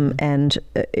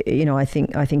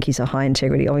 I think he's a high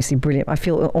integrity, obviously brilliant. I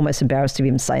feel almost embarrassed to be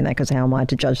even saying that, because how am I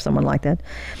to judge someone like that?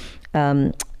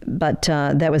 But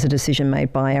that was a decision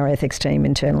made by our ethics team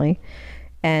internally.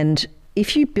 And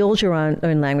if you build your own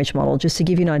language model, just to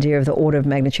give you an idea of the order of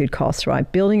magnitude costs,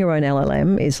 right? Building your own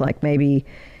LLM is like maybe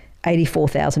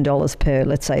 $84,000 per,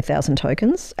 let's say, 1,000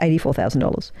 tokens,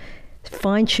 $84,000.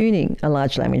 Fine-tuning a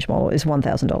large language model is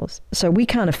 $1,000. So we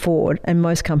can't afford, and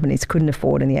most companies couldn't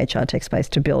afford in the HR tech space,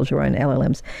 to build your own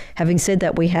LLMs. Having said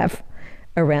that, we have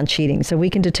around cheating. So we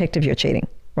can detect if you're cheating,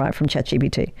 right, from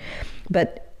ChatGPT.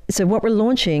 But so what we're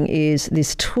launching is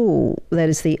this tool that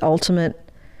is the ultimate.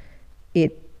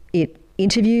 It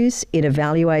interviews, it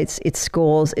evaluates, it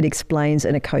scores, it explains,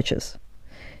 and it coaches.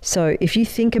 So if you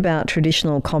think about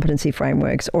traditional competency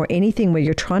frameworks or anything where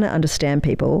you're trying to understand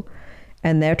people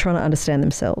and they're trying to understand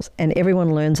themselves, and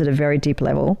everyone learns at a very deep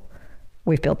level,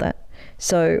 we've built that.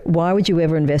 So why would you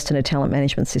ever invest in a talent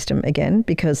management system again?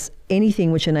 Because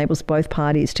anything which enables both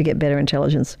parties to get better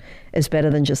intelligence is better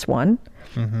than just one.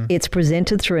 Mm-hmm. It's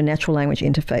presented through a natural language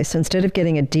interface. So instead of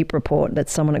getting a deep report that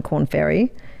someone at Korn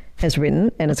Ferry has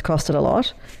written and it's costed a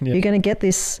lot, you're going to get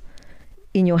this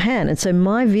in your hand. And so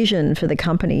my vision for the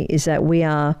company is that we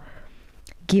are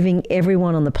giving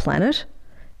everyone on the planet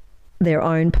their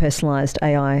own personalized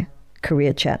AI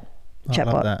career chatbot. I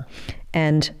love that.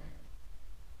 And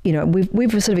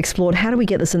we've sort of explored, how do we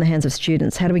get this in the hands of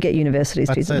students? How do we get universities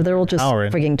to use it? But they're all just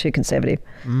frigging too conservative,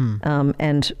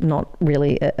 and not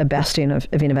really a bastion of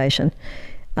innovation.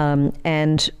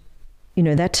 And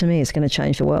that to me is going to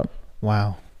change the world.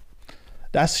 Wow.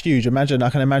 That's huge. I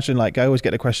can imagine, like, I always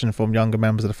get the question from younger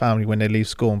members of the family when they leave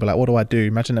school and be like, what do I do?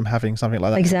 Imagine them having something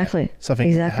like that. Exactly.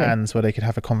 Something in their hands where they could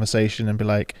have a conversation and be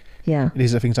like,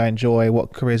 these are the things I enjoy.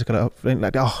 What careers are going to,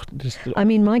 like, I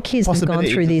mean, my kids have gone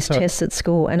through these tests at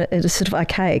school, and it's sort of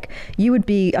archaic. You would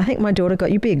be, I think my daughter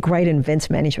you'd be a great in events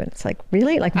management. It's like,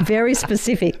 really? Like, very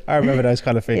specific. I remember those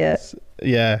kind of things.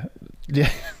 Yeah.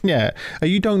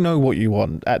 You don't know what you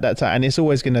want at that time, and it's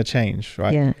always going to change,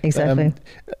 right? Yeah, exactly.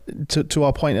 To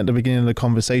our point at the beginning of the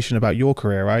conversation about your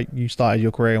career, right? You started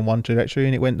your career in one trajectory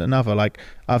and it went another. Like,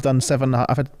 I've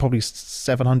had probably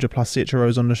 700 plus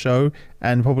CHROs on the show,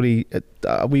 and probably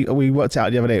we worked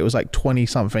out the other day, it was like 20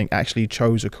 something actually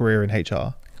chose a career in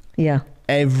HR. Yeah.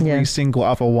 Every single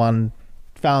other one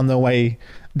found their way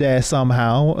there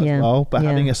somehow as well. But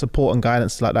having a support and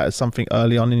guidance like that is something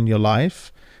early on in your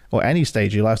life, or any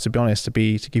stage of your life, to be honest, to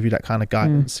give you that kind of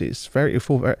guidance. It's very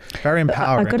empowering.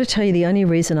 I've got to tell you, the only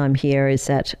reason I'm here is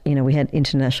that, we had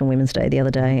International Women's Day the other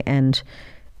day, and,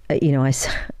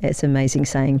 it's amazing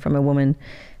saying from a woman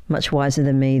much wiser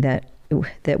than me that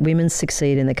women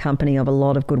succeed in the company of a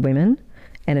lot of good women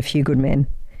and a few good men.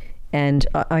 And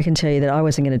I can tell you that I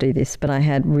wasn't going to do this, but I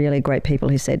had really great people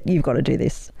who said, you've got to do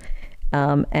this.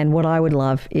 And what I would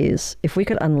love is if we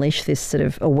could unleash this sort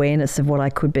of awareness of what I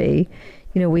could be.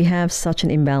 We have such an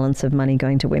imbalance of money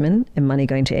going to women and money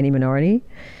going to any minority.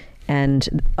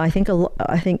 And I think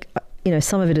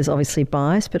some of it is obviously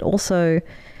biased, but also,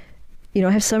 I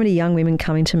have so many young women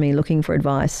coming to me looking for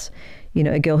advice.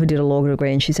 A girl who did a law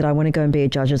degree, and she said, I want to go and be a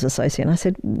judge's associate. And I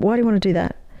said, why do you want to do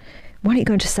that? Why don't you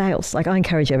go into sales? Like, I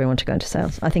encourage everyone to go into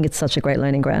sales. I think it's such a great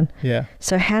learning ground. Yeah.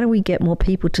 So how do we get more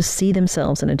people to see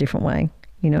themselves in a different way,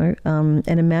 and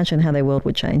imagine how their world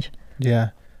would change? Yeah.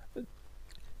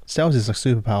 Sales is a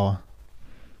superpower,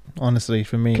 honestly,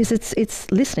 for me. Because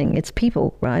it's listening, it's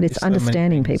people, right? It's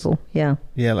understanding people. Yeah.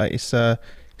 Yeah, like it's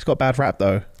got bad rap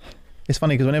though. It's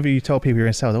funny because whenever you tell people you're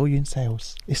in sales, you're in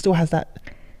sales. It still has that.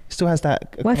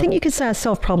 Well, I think you could say I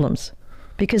solve problems,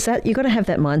 because you got to have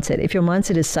that mindset. If your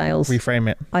mindset is sales, reframe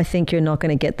it. I think you're not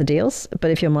going to get the deals.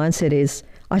 But if your mindset is,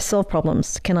 I solve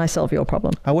problems, can I solve your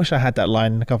problem? I wish I had that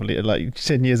line a couple of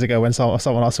 10 years ago when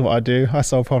someone asked what I do. I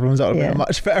solve problems. That would have been a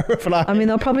much better reply. I mean,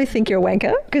 they'll probably think you're a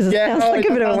wanker, because it sounds like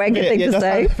a bit of a wanker thing to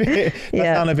say.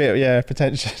 That sound a bit,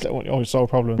 potentially solve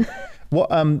problems. What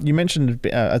you mentioned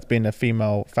as being a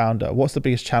female founder. What's the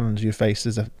biggest challenge you face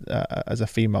as a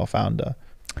female founder?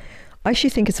 I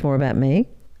actually think it's more about me.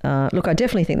 Look, I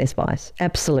definitely think there's bias.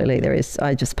 Absolutely, there is.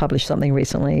 I just published something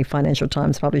recently. Financial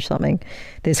Times published something.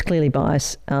 There's clearly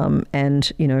bias,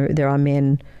 and there are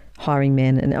men hiring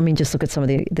men, and I mean, just look at some of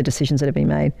the decisions that have been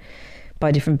made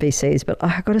by different VCs. But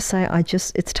I got to say,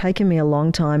 it's taken me a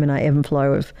long time, and I ebb and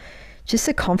flow of just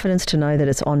the confidence to know that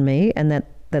it's on me, and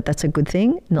that's a good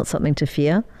thing, not something to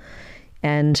fear.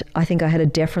 And I think I had a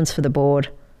deference for the board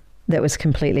that was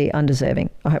completely undeserving.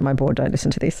 I hope my board don't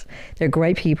listen to this. They're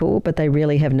great people, but they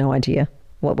really have no idea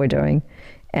what we're doing.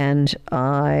 And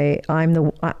I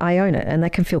own it, and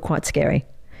that can feel quite scary.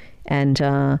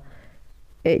 And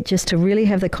it just to really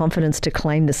have the confidence to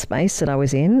claim the space that I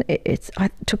was in, it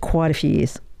took quite a few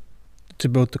years. To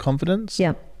build the confidence?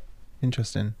 Yeah.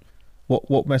 Interesting.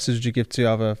 What message would you give to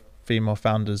other female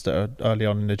founders that are early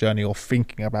on in the journey or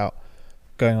thinking about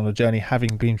going on a journey,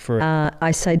 having been through it?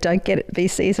 I say don't get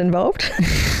VCs involved.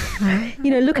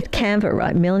 Look at Canva,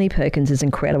 right? Melanie Perkins is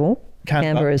incredible.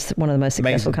 Canva is one of the most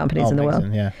successful companies in the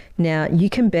world. Yeah. Now, you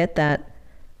can bet that,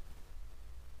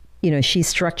 she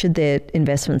structured their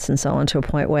investments and so on to a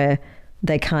point where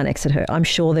they can't exit her. I'm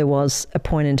sure there was a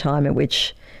point in time at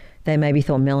which they maybe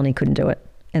thought Melanie couldn't do it,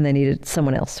 and they needed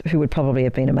someone else who would probably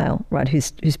have been a male, right?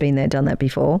 Who's been there, done that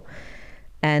before.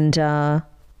 And,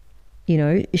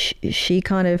 she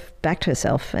kind of backed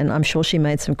herself, and I'm sure she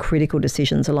made some critical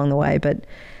decisions along the way. But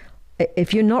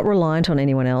if you're not reliant on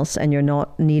anyone else and you're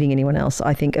not needing anyone else,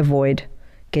 I think avoid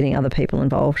getting other people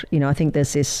involved. I think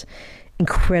there's this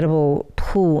incredible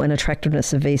pull and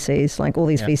attractiveness of VCs, like all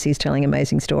these VCs telling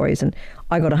amazing stories. And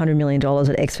I got $100 million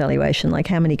at X valuation. Like,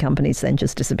 how many companies then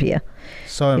just disappear?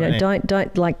 So many.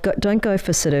 Don't go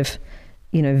for sort of,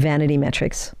 vanity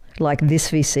metrics. Like,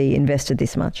 this VC invested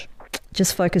this much.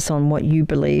 Just focus on what you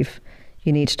believe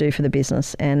you need to do for the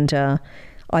business. And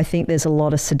I think there's a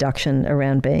lot of seduction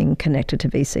around being connected to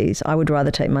VCs. I would rather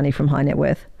take money from high net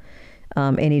worth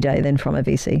any day than from a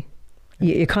VC.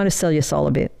 You kind of sell your soul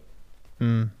a bit.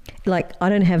 Like, I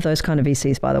don't have those kind of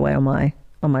VCs, by the way, on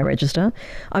my register.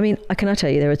 I mean, can I tell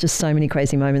you, there are just so many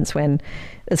crazy moments when,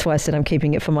 that's why I said I'm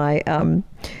keeping it for my,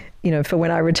 for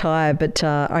when I retire. But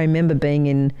I remember being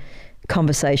in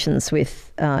conversations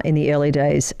with, in the early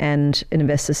days, and an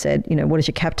investor said, what does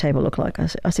your cap table look like?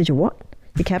 I said, your what?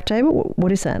 Your cap table?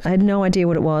 What is that? I had no idea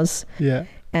what it was. Yeah.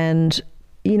 And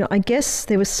I guess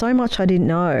there was so much I didn't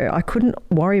know. I couldn't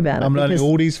worry about it. I'm learning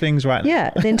all these things right now.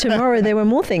 Yeah. Then tomorrow there were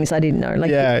more things I didn't know.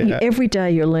 Like every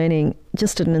day you're learning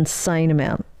just an insane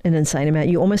amount.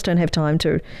 You almost don't have time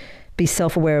to be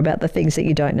self-aware about the things that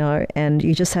you don't know. And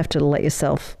you just have to let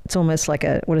yourself, it's almost like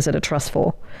a trust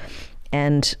fall.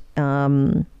 And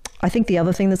I think the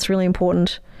other thing that's really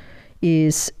important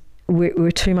is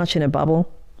we're too much in a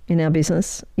bubble in our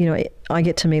business. I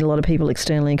get to meet a lot of people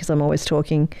externally because I'm always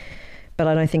talking, but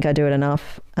I don't think I do it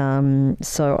enough.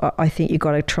 So I think you've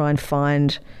got to try and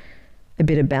find a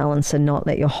bit of balance and not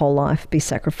let your whole life be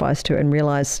sacrificed to it, and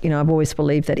realize, I've always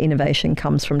believed that innovation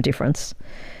comes from difference.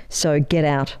 So get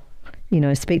out,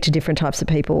 speak to different types of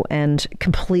people and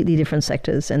completely different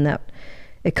sectors, and that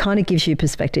it kind of gives you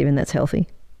perspective, and that's healthy.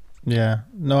 Yeah.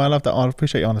 No, I love that. I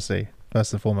appreciate your honesty.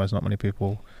 First and foremost, not many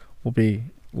people will be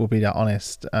that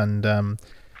honest. And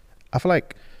I feel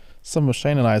like some of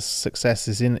Shane and I's success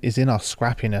is in our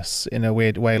scrappiness in a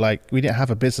weird way. Like, we didn't have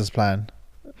a business plan.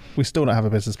 We still don't have a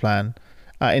business plan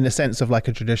in the sense of like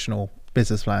a traditional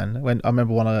business plan. When I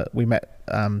remember we met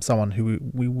someone who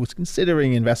we was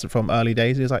considering investment from early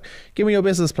days. He was like, give me your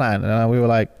business plan. And we were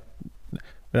like,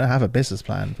 we don't have a business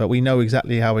plan, but we know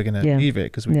exactly how we're going to achieve it,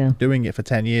 because we've been doing it for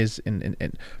 10 years in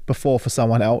before for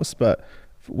someone else. But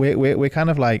we're kind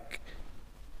of like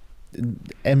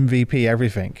MVP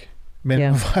everything.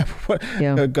 Minimum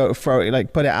viable, go throw it,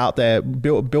 like put it out there,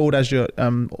 build as your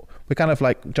we're kind of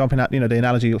like jumping out, the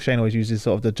analogy Shane always uses,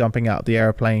 sort of the jumping out the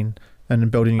airplane and then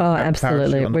building. Oh,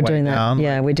 absolutely, we're doing that down.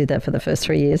 Yeah, we did that for the first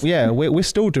 3 years. Yeah, we're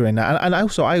still doing that, and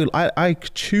also I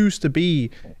choose to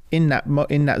be in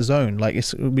that zone. Like,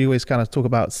 we always kind of talk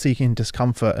about seeking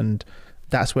discomfort, and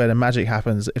that's where the magic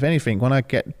happens. If anything, when I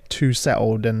get too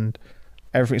settled and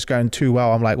everything's going too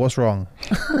well, I'm like, what's wrong?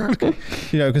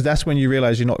 Because that's when you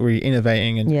realize you're not really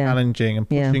innovating and challenging and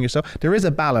pushing yourself. There is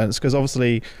a balance, because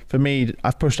obviously for me,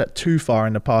 I've pushed that too far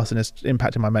in the past, and it's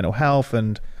impacted my mental health,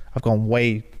 and I've gone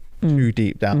way too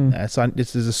deep down there. So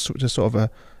this is just sort of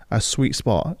a sweet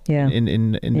spot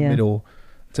in the middle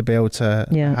to be able to have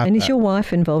and is that. Your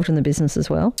wife involved in the business as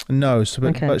well? No,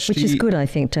 but which is good, I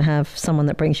think, to have someone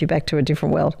that brings you back to a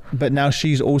different world. But now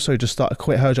she's also just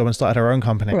quit her job and started her own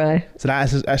company. Right. So that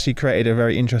has actually created a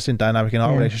very interesting dynamic in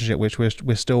our relationship, which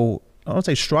we're still, I don't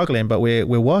say struggling, but we're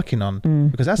working on,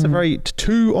 because that's a very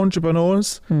two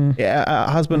entrepreneurs,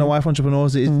 husband and wife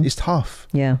entrepreneurs is tough.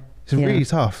 Yeah. It's really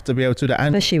tough to be able to do that.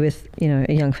 And especially with,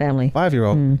 a young family.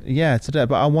 5-year-old. Yeah, to that.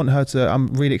 But I'm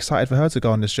really excited for her to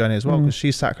go on this journey as well, because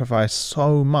she's sacrificed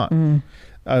so much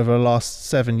over the last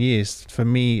 7 years for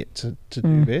me to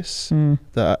do this,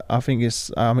 that I think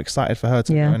I'm excited for her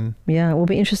to go. And it will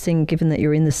be interesting, given that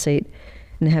you're in the seat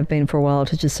and have been for a while,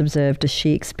 to just observe, does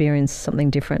she experience something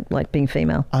different, like being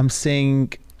female? I'm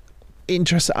seeing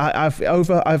interest.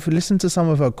 I've listened to some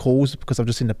of her calls, because I'm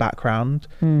just in the background,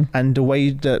 and the way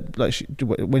that, like,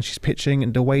 when she's pitching,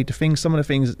 and some of the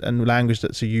things and language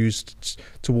that's used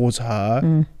towards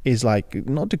her is like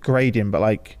not degrading, but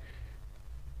like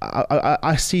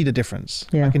I see the difference.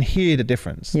 I can hear the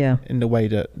difference in the way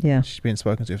that she's being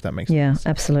spoken to, if that makes sense.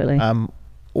 Absolutely.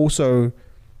 Also,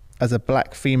 as a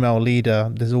black female leader,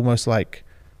 there's almost like,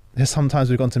 there's sometimes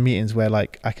we've gone to meetings where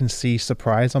like I can see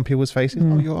surprise on people's faces.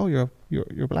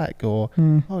 You're black, or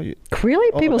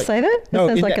really? People say that? That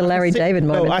sounds like a Larry David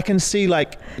moment. No, I can see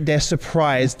like they're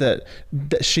surprised that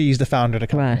she's the founder of the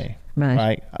company.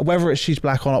 Right. Whether she's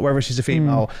black or not, whether she's a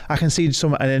female, I can see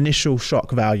an initial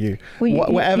shock value.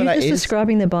 Whatever that is. You're just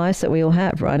describing the bias that we all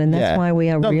have, right? And that's why we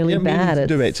are really bad at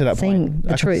do it to that seeing point.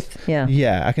 The truth.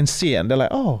 Yeah, I can see it, and they're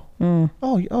like, oh,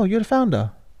 you're the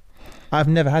founder. I've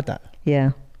never had that.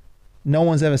 Yeah. No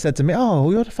one's ever said to me, oh,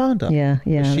 you're the founder. Yeah.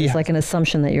 It's like an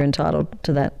assumption that you're entitled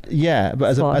to that. Yeah, but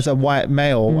as a white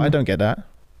male, I don't get that.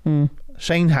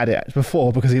 Shane had it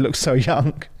before because he looks so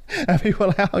young. And people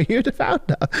are like, oh, you're the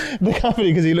founder of the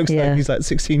company, because he looks like he's like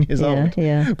 16 years old.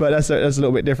 Yeah. But that's a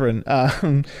little bit different.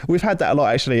 We've had that a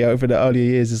lot actually over the earlier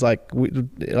years. Is like,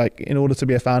 in order to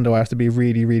be a founder, I have to be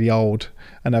really, really old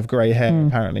and have grey hair,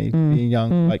 apparently, being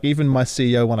young. Like, even my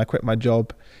CEO, when I quit my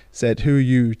job, said, who are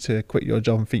you to quit your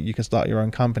job and think you can start your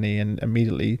own company? And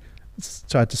immediately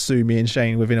tried to sue me and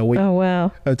Shane within a week. Oh,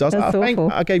 wow. That's awful.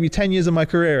 I gave you 10 years of my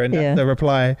career, and that's the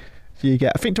reply you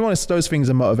get. I think, to be honest, those things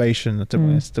are motivation. To be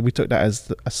honest, we took that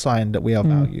as a sign that we are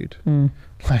valued.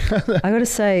 I got to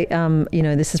say,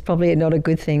 this is probably not a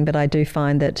good thing, but I do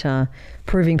find that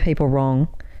proving people wrong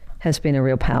has been a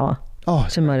real power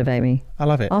to motivate me. I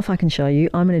love it. Oh, if I can show you,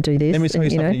 I'm going to do this. Let me tell you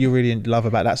something that you really love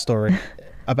about that story.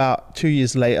 About 2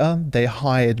 years later, they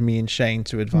hired me and Shane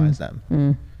to advise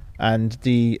them. And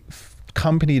the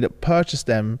company that purchased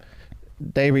them,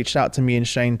 they reached out to me and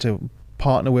Shane to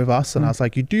partner with us, and I was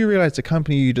like, you do realize the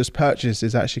company you just purchased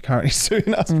is actually currently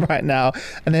suing us right now?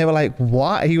 And they were like,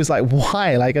 why? He was like,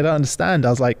 why? Like, I don't understand. I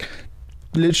was like,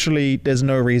 literally, there's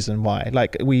no reason why.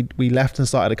 Like, we left and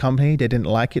started a company, they didn't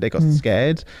like it, they got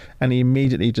scared, and he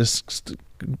immediately just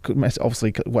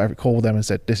obviously whatever, called them and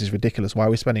said, this is ridiculous, why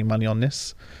are we spending money on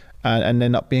this? And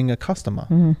end up being a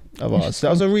customer of ours. So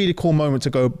that was a really cool moment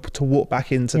to walk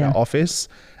back into that office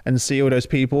and see all those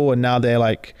people, and now they're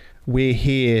like, we're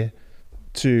here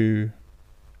to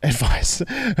advise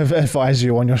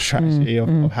you on your strategy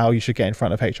of how you should get in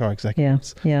front of HR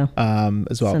executives. As well.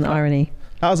 It's an irony.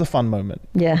 That was a fun moment.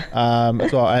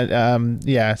 As well. And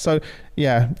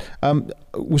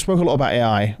we spoke a lot about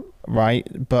AI,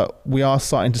 right? But we are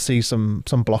starting to see some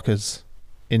blockers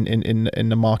in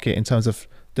the market in terms of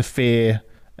the fear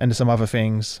and some other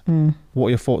things. What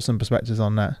are your thoughts and perspectives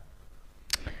on that?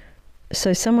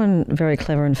 So someone very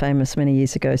clever and famous many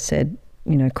years ago said,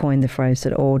 coined the phrase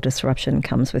that all disruption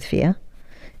comes with fear.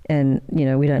 And,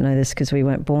 we don't know this because we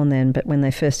weren't born then, but when they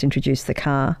first introduced the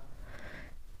car,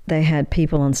 they had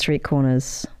people on street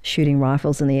corners shooting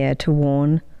rifles in the air to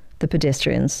warn the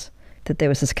pedestrians that there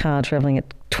was this car traveling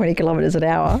at 20 kilometers an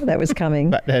hour that was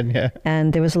coming. Back then,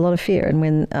 And there was a lot of fear. And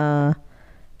when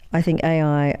I think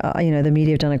AI, the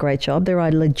media have done a great job, there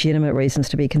are legitimate reasons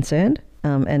to be concerned,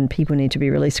 and people need to be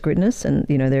really scrutinous, and,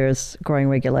 there is growing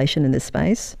regulation in this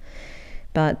space.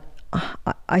 But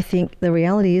I think the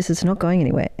reality is it's not going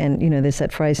anywhere. And, there's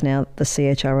that phrase now, the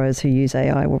CHROs who use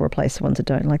AI will replace the ones that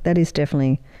don't. Like, that is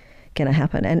definitely going to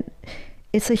happen. And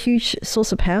it's a huge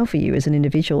source of power for you as an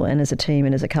individual and as a team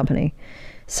and as a company.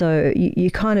 So you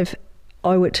kind of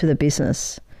owe it to the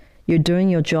business. You're doing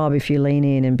your job if you lean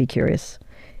in and be curious.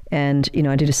 And,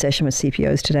 I did a session with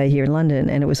CPOs today here in London,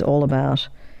 and it was all about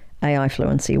AI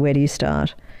fluency. Where do you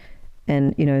start?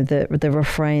 And, the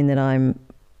refrain that I'm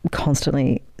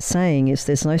constantly saying is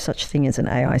there's no such thing as an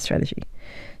AI strategy.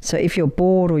 So if your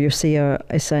board or your CEO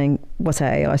is saying, what's our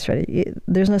AI strategy?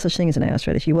 There's no such thing as an AI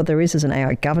strategy. What there is an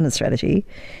AI governance strategy,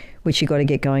 which you've got to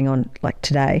get going on like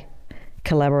today.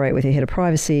 Collaborate with your head of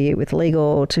privacy, with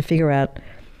legal, to figure out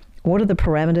what are the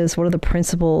parameters, what are the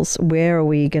principles, where are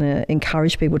we going to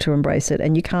encourage people to embrace it?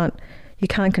 And you can't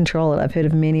control it. I've heard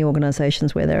of many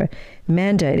organizations where they're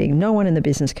mandating no one in the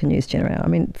business can use generative. I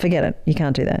mean, forget it. You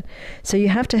can't do that. So you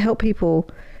have to help people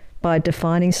by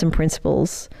defining some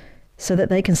principles so that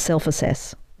they can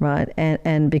self-assess, right?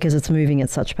 And because it's moving at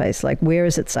such pace, like where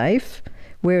is it safe?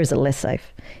 Where is it less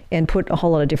safe? And put a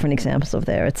whole lot of different examples of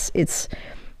there. It's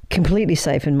completely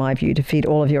safe, in my view, to feed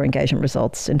all of your engagement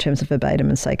results in terms of verbatim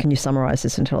and say, can you summarize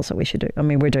this and tell us what we should do? I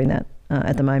mean, we're doing that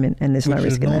at the moment, and there's no risk in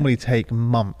that. Which would normally take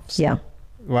months. Yeah.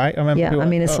 Right? I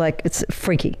remember it's like, it's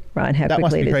freaky, right? How that quickly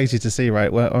must be it is. crazy to see,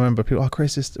 right? Well, I remember people,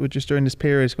 Chris, we're just during this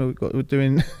period, we're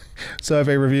doing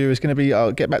survey review. It's going to be,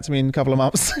 get back to me in a couple of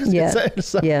months.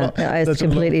 It's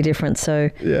completely different. So,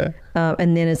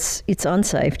 and then it's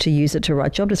unsafe to use it to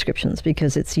write job descriptions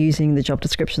because it's using the job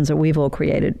descriptions that we've all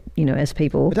created, as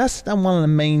people. But that's one of the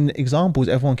main examples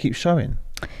everyone keeps showing.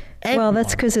 Well,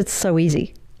 that's because it's so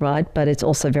easy, right? But it's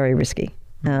also very risky.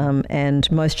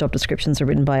 And most job descriptions are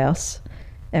written by us.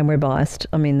 And we're biased.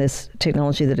 I mean, there's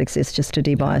technology that exists just to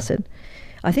debias it.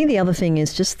 I think the other thing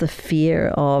is just the fear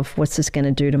of what's this going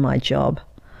to do to my job.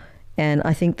 And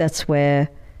I think that's where,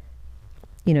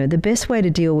 the best way to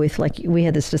deal with, like we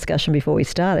had this discussion before we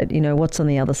started, what's on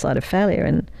the other side of failure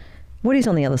and what is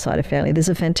on the other side of failure. There's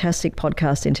a fantastic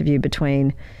podcast interview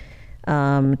between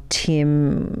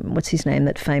Tim, what's his name,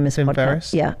 that famous Tim podcast?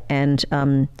 Ferriss? Yeah. And,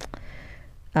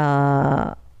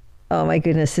 oh my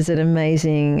goodness, is an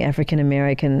amazing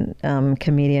African-American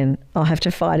comedian. I'll have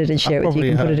to find it and share it with you.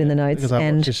 You can put it in the notes. Because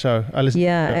I watched his show. I listened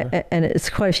to it. And it's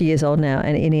quite a few years old now.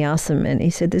 And he asked them, and he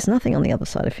said, there's nothing on the other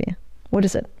side of fear. What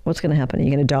is it? What's going to happen? Are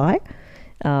you going to die?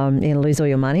 You're going to lose all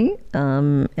your money?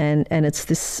 And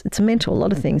it's mental. A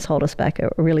lot of things hold us back, are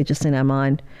really just in our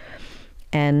mind.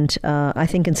 And I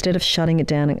think instead of shutting it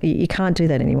down, you can't do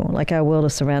that anymore. Like, our world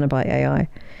is surrounded by AI.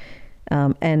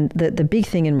 And the big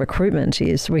thing in recruitment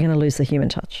is we're going to lose the human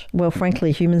touch. Well,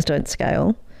 frankly, humans don't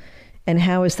scale. And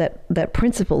how is that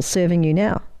principle serving you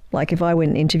now? Like, if I went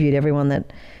and interviewed everyone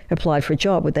that applied for a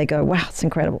job, would they go, wow, it's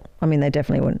incredible? I mean, they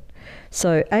definitely wouldn't.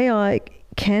 So AI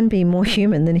can be more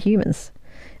human than humans.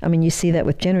 I mean, you see that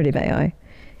with generative AI.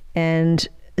 And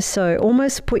so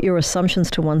almost put your assumptions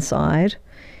to one side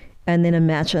and then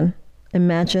imagine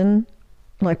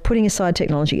like putting aside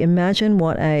technology, imagine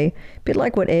what a bit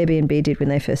like what Airbnb did when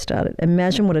they first started.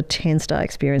 Imagine what a 10-star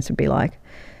experience would be like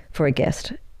for a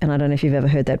guest. And I don't know if you've ever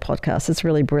heard that podcast. It's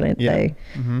really brilliant. Yeah.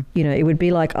 It would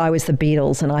be like I was the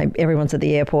Beatles and everyone's at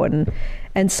the airport.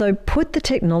 And so put the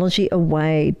technology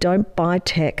away. Don't buy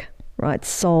tech, right?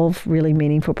 Solve really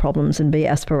meaningful problems and be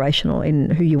aspirational in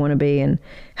who you want to be and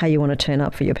how you want to turn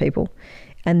up for your people.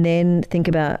 And then think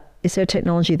about, is there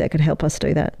technology that could help us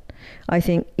do that? I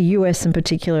think US in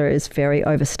particular is very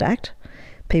overstacked.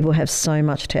 People have so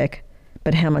much tech,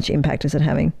 but how much impact is it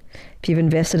having? If you've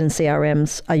invested in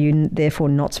CRMs, are you therefore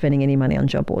not spending any money on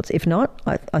job boards? If not,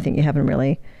 I think you haven't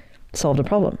really solved a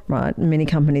problem, right? Many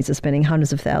companies are spending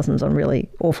hundreds of thousands on really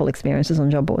awful experiences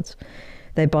on job boards.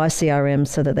 They buy CRMs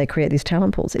so that they create these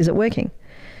talent pools. Is it working?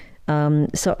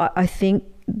 So I think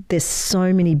there's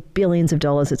so many billions of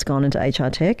dollars that's gone into HR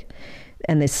tech,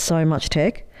 and there's so much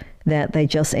tech that they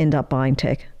just end up buying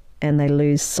tech and they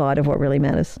lose sight of what really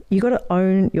matters. You got to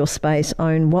own your space,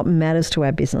 own what matters to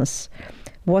our business,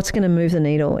 what's going to move the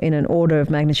needle in an order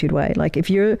of magnitude way. Like if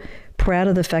you're proud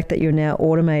of the fact that you're now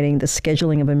automating the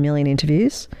scheduling of 1 million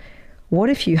interviews,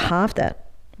 what if you halved that?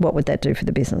 What would that do for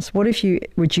the business? What if you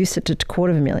reduce it to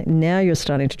 250,000? Now you're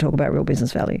starting to talk about real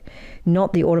business value,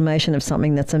 not the automation of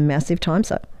something that's a massive time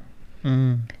suck.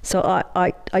 So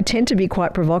I tend to be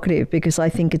quite provocative because I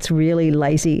think it's really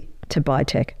lazy to buy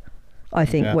tech. I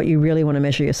think what you really want to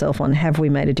measure yourself on, have we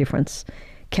made a difference?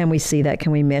 Can we see that?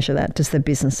 Can we measure that? Does the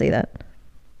business see that?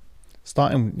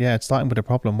 Starting with a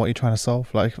problem. What are you trying to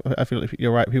solve? Like, I feel like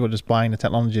you're right. People are just buying the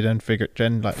technology, then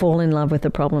fall in love with the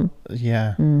problem.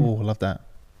 Yeah. Oh, I love that.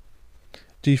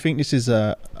 Do you think this is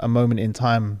a moment in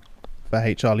time for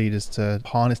HR leaders to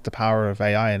harness the power of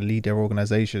AI and lead their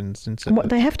organizations?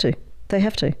 They have to. They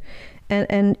have to.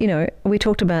 And we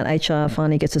talked about HR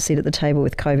finally gets a seat at the table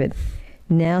with COVID.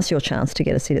 Now's your chance to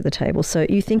get a seat at the table. So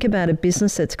you think about a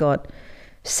business that's got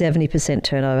 70%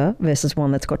 turnover versus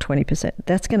one that's got 20%.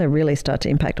 That's going to really start to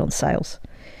impact on sales.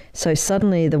 So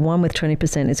suddenly the one with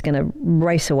 20% is going to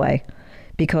race away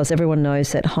because everyone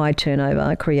knows that high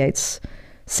turnover creates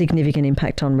significant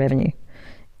impact on revenue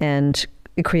and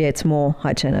it creates more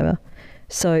high turnover.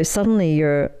 So suddenly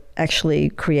you're actually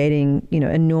creating,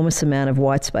 enormous amount of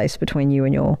white space between you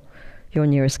and your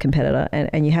nearest competitor.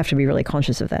 And you have to be really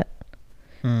conscious of that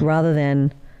rather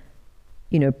than,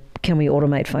 can we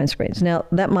automate phone screens? Now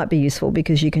that might be useful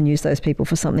because you can use those people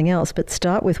for something else, but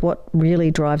start with what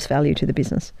really drives value to the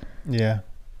business. Yeah.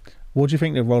 What do you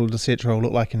think the role of the CHRO will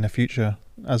look like in the future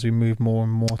as we move more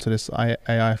and more to this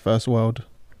AI first world?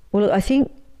 Well, look, I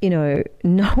think, no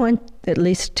one at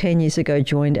least 10 years ago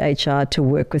joined HR to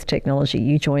work with technology.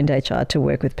 You joined HR to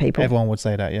work with people. Everyone would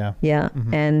say that, yeah. Yeah.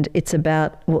 And it's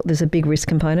about, there's a big risk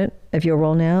component of your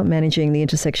role now, managing the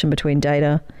intersection between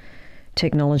data,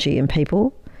 technology and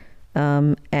people.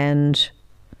 And,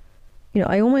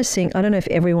 I almost think, I don't know if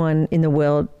everyone in the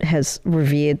world has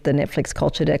revered the Netflix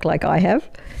culture deck like I have.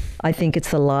 I think it's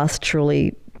the last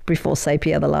truly, before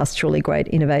Sapia, the last truly great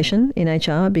innovation in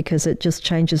HR because it just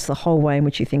changes the whole way in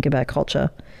which you think about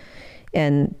culture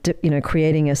and,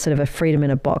 creating a sort of a freedom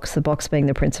in a box, the box being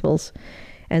the principles.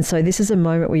 And so this is a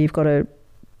moment where you've got to,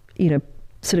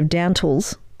 sort of down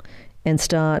tools and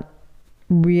start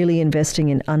really investing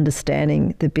in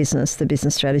understanding the business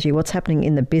strategy, what's happening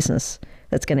in the business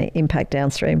that's going to impact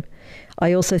downstream.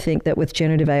 I also think that with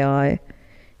generative AI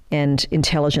and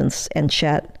intelligence and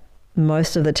chat,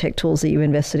 most of the tech tools that you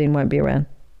invested in won't be around.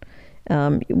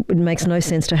 It makes no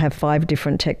sense to have 5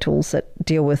 different tech tools that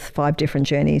deal with 5 different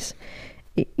journeys.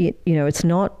 It's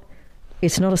not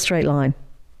a straight line,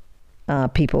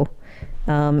 people.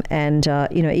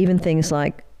 Even things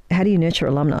like, how do you nurture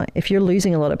alumni? If you're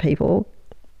losing a lot of people,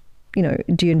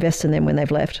 do you invest in them when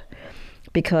they've left?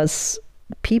 Because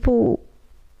people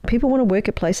want to work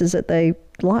at places that they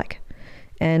like.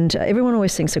 And everyone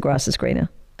always thinks the grass is greener.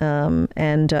 Our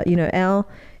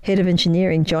head of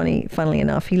engineering, Johnny, funnily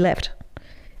enough, he left.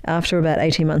 After about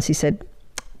 18 months, he said,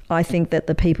 I think that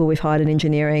the people we've hired in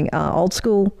engineering are old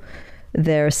school.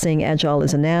 They're seeing agile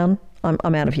as a noun.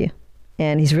 I'm out of here.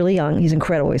 And he's really young. He's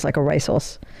incredible. He's like a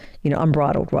racehorse,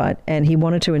 unbridled, right? And he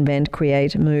wanted to invent,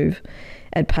 create, move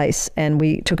at pace. And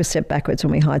we took a step backwards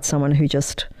when we hired someone who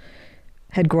just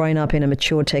had grown up in a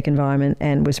mature tech environment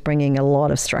and was bringing a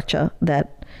lot of structure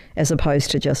that, as opposed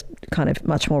to just kind of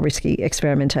much more risky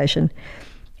experimentation.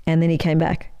 And then he came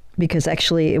back because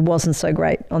actually it wasn't so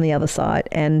great on the other side.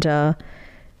 And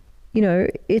you know,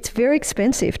 it's very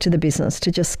expensive to the business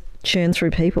to just churn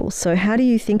through people. So how do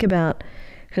you think about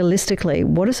holistically,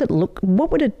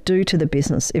 what would it do to the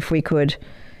business if we could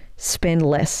spend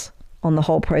less on the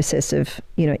whole process of,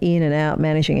 you know, in and out,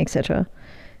 managing, etc.?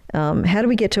 How do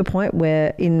we get to a point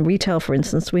where in retail, for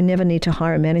instance, we never need to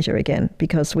hire a manager again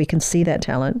because we can see that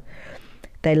talent.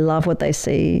 They love what they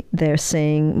see. They're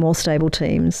seeing more stable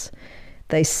teams.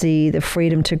 They see the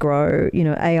freedom to grow, you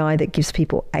know, AI that gives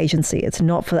people agency. It's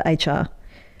not for HR.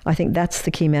 I think that's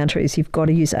the key mantra, is you've got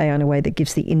to use AI in a way that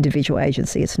gives the individual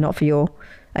agency. It's not for your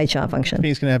HR function. I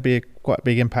think it's going to be quite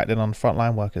big impact on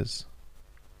frontline workers.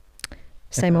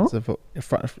 Say more?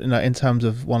 In terms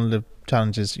of one of the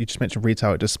challenges, you just mentioned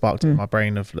retail, it just sparked in my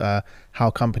brain of how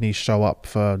companies show up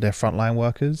for their frontline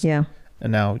workers. Yeah.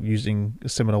 And now using a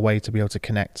similar way to be able to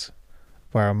connect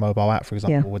via a mobile app, for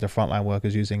example, with their frontline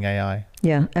workers using AI.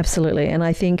 Yeah, absolutely. And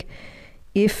I think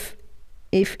if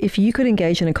you could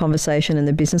engage in a conversation and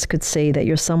the business could see that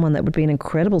you're someone that would be an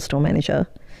incredible store manager,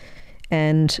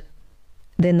 and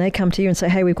then they come to you and say,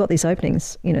 hey, we've got these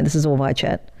openings, you know, this is all via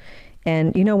chat.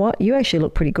 And you know what? You actually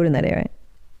look pretty good in that area,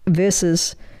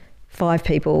 versus 5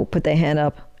 people put their hand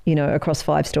up, you know, across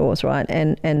 5 stores, right?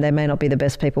 And they may not be the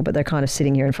best people, but they're kind of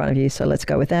sitting here in front of you. So let's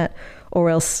go with that. Or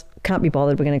else, can't be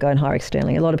bothered, we're going to go and hire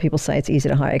externally. A lot of people say it's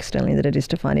easier to hire externally than it is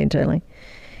to find internally.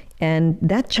 And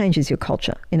that changes your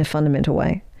culture in a fundamental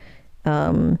way.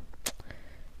 You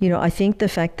know, I think the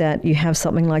fact that you have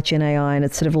something like Gen AI and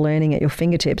it's sort of learning at your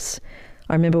fingertips.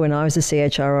 I remember when I was a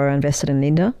CHRO, I invested in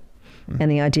Linda. And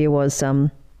the idea was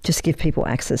just give people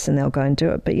access and they'll go and do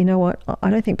it. But you know what? I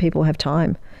don't think people have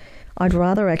time. I'd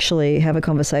rather actually have a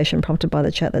conversation prompted by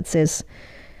the chat that says,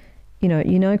 you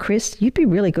know, Chris, you'd be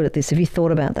really good at this if you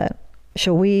thought about that.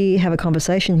 Shall we have a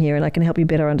conversation here and I can help you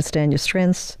better understand your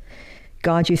strengths,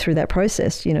 guide you through that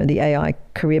process, you know, the AI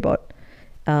career bot.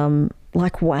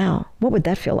 Like, wow, what would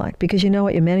that feel like? Because you know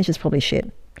what? Your manager's probably shit.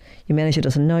 Your manager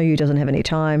doesn't know you, doesn't have any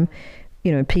time.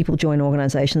 You know, people join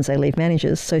organizations, they leave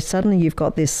managers. So suddenly you've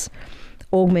got this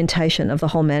augmentation of the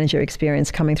whole manager experience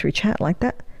coming through chat like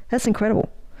that. That's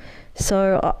incredible.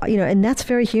 So, you know, and that's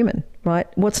very human, right?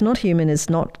 What's not human is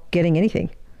not getting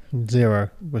anything. 0,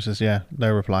 which is,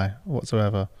 no reply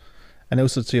whatsoever. And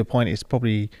also to your point, it's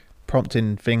probably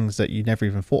prompting things that you never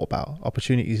even thought about,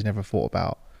 opportunities you never thought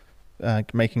about,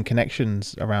 making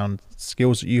connections around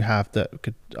skills that you have that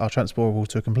are transferable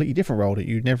to a completely different role that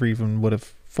you never even would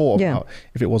have thought about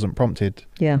if it wasn't prompted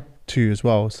to as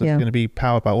well. So it's going to be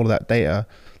powered by all of that data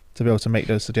to be able to make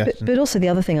those suggestions. But also the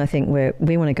other thing, I think, where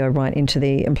we want to go right into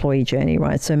the employee journey,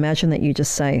 right? So imagine that you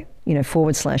just say, you know, /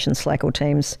 in Slack or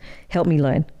Teams, help me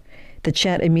learn. The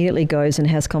chat immediately goes and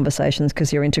has conversations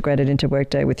because you're integrated into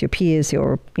Workday with your peers,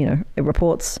 your, you know, it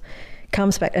reports,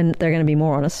 comes back, and they're going to be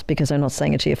more honest because they're not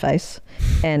saying it to your face.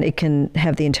 And it can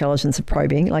have the intelligence of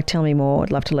probing, like, tell me more,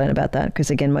 I'd love to learn about that. Because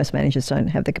again, most managers don't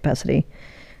have the capacity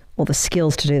or the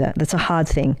skills to do that. That's a hard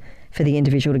thing for the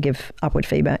individual to give upward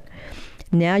feedback.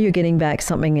 Now you're getting back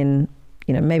something in,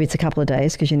 you know, maybe it's a couple of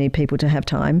days because you need people to have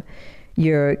time.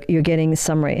 You're getting a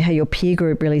summary. Hey, your peer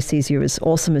group really sees you as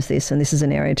awesome as this, and this is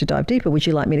an area to dive deeper. Would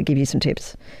you like me to give you some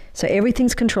tips? So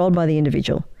everything's controlled by the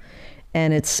individual.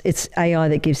 And it's AI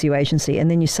that gives you agency.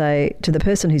 And then you say to the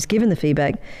person who's given the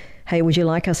feedback, hey, would you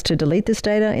like us to delete this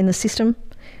data in the system?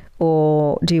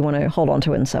 Or do you want to hold on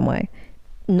to it in some way?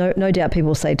 No doubt people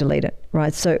will say delete it,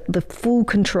 right? So the full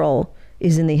control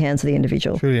is in the hands of the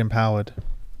individual. Truly empowered.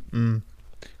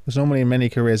 Because normally in many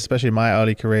careers, especially in my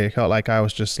early career, it felt like I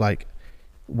was just like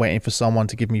waiting for someone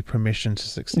to give me permission to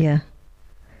succeed. Yeah.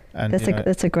 And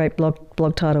that's a great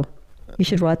blog title. You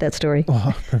should write that story.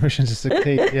 Oh, permission to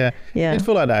succeed. Yeah. Yeah. I did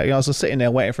feel like that. You know, I was just sitting there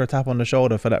waiting for a tap on the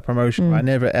shoulder for that promotion. I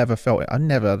never ever felt it. I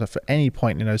never at any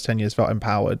point in those 10 years felt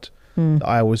empowered that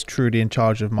I was truly in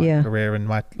charge of my career and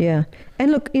my... Yeah.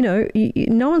 And look, you know,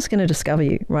 no one's going to discover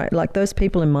you, right? Like those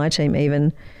people in my team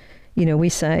even, you know, we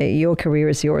say your career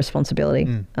is your responsibility.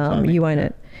 You own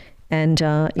it. And,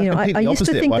 you know, I used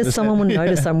to think that someone would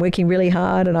notice I'm working really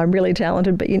hard and I'm really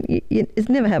talented, but it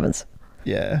never happens.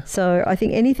 Yeah. So I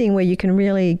think anything where you can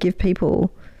really give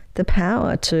people the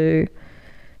power to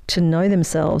know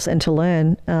themselves and to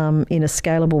learn in a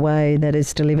scalable way that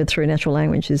is delivered through natural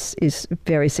language is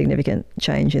very significant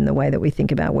change in the way that we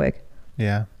think about work.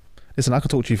 Yeah. Listen, I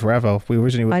could talk to you forever.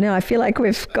 I know. I feel like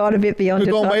we've got a bit beyond.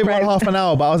 We've gone way beyond half an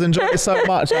hour, but I was enjoying it so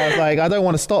much. I was like, I don't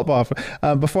want to stop, Barb.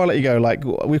 Before I let you go, like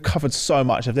we've covered so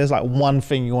much. If there's like one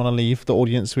thing you want to leave the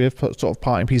audience with, sort of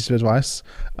parting piece of advice,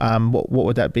 what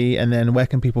would that be? And then where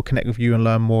can people connect with you and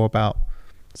learn more about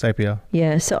Sapia?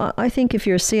 Yeah. So I think if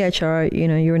you're a CHRO, you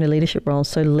know, you're in a leadership role,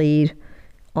 so lead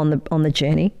on the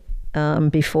journey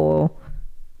before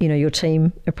you know, your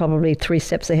team are probably 3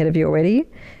 steps ahead of you already.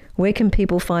 Where can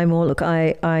people find more? Look,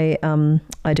 I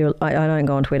don't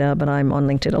go on Twitter, but I'm on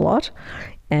LinkedIn a lot,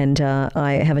 and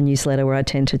I have a newsletter where I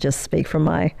tend to just speak from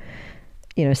my,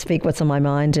 you know, speak what's on my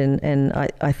mind, and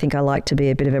I think I like to be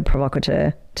a bit of a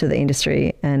provocateur to the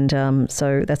industry, and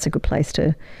so that's a good place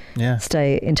to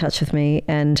stay in touch with me.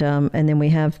 And then we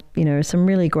have, you know, some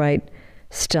really great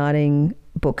starting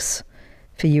books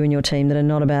for you and your team that are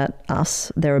not about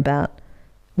us. They're about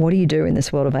what do you do in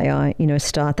this world of AI? You know,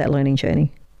 start that learning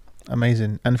journey.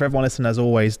 Amazing. And for everyone listening, as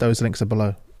always, those links are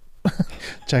below.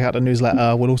 Check out the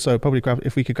newsletter. We'll also probably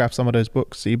if we could grab some of those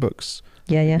books, ebooks.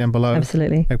 Yeah. Then below.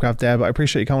 Absolutely. I've grabbed there. But I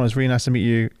appreciate you coming. It was really nice to meet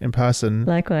you in person.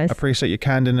 Likewise. I appreciate your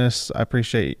candidness. I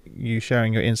appreciate you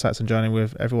sharing your insights and journeying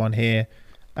with everyone here.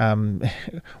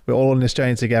 We're all on this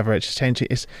journey together. It's changing.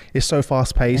 It's so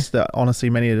fast paced that honestly,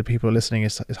 many of the people are listening.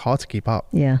 It's hard to keep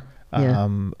up.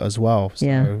 As well. So.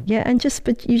 And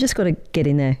but you just got to get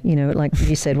in there. You know, like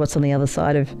you said, what's on the other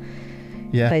side of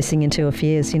facing into your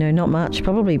fears? You know, not much.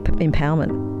 Probably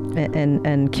empowerment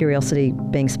and curiosity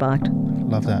being sparked.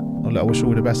 Love that. Well, I wish you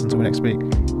all the best until next week.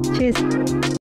 Cheers.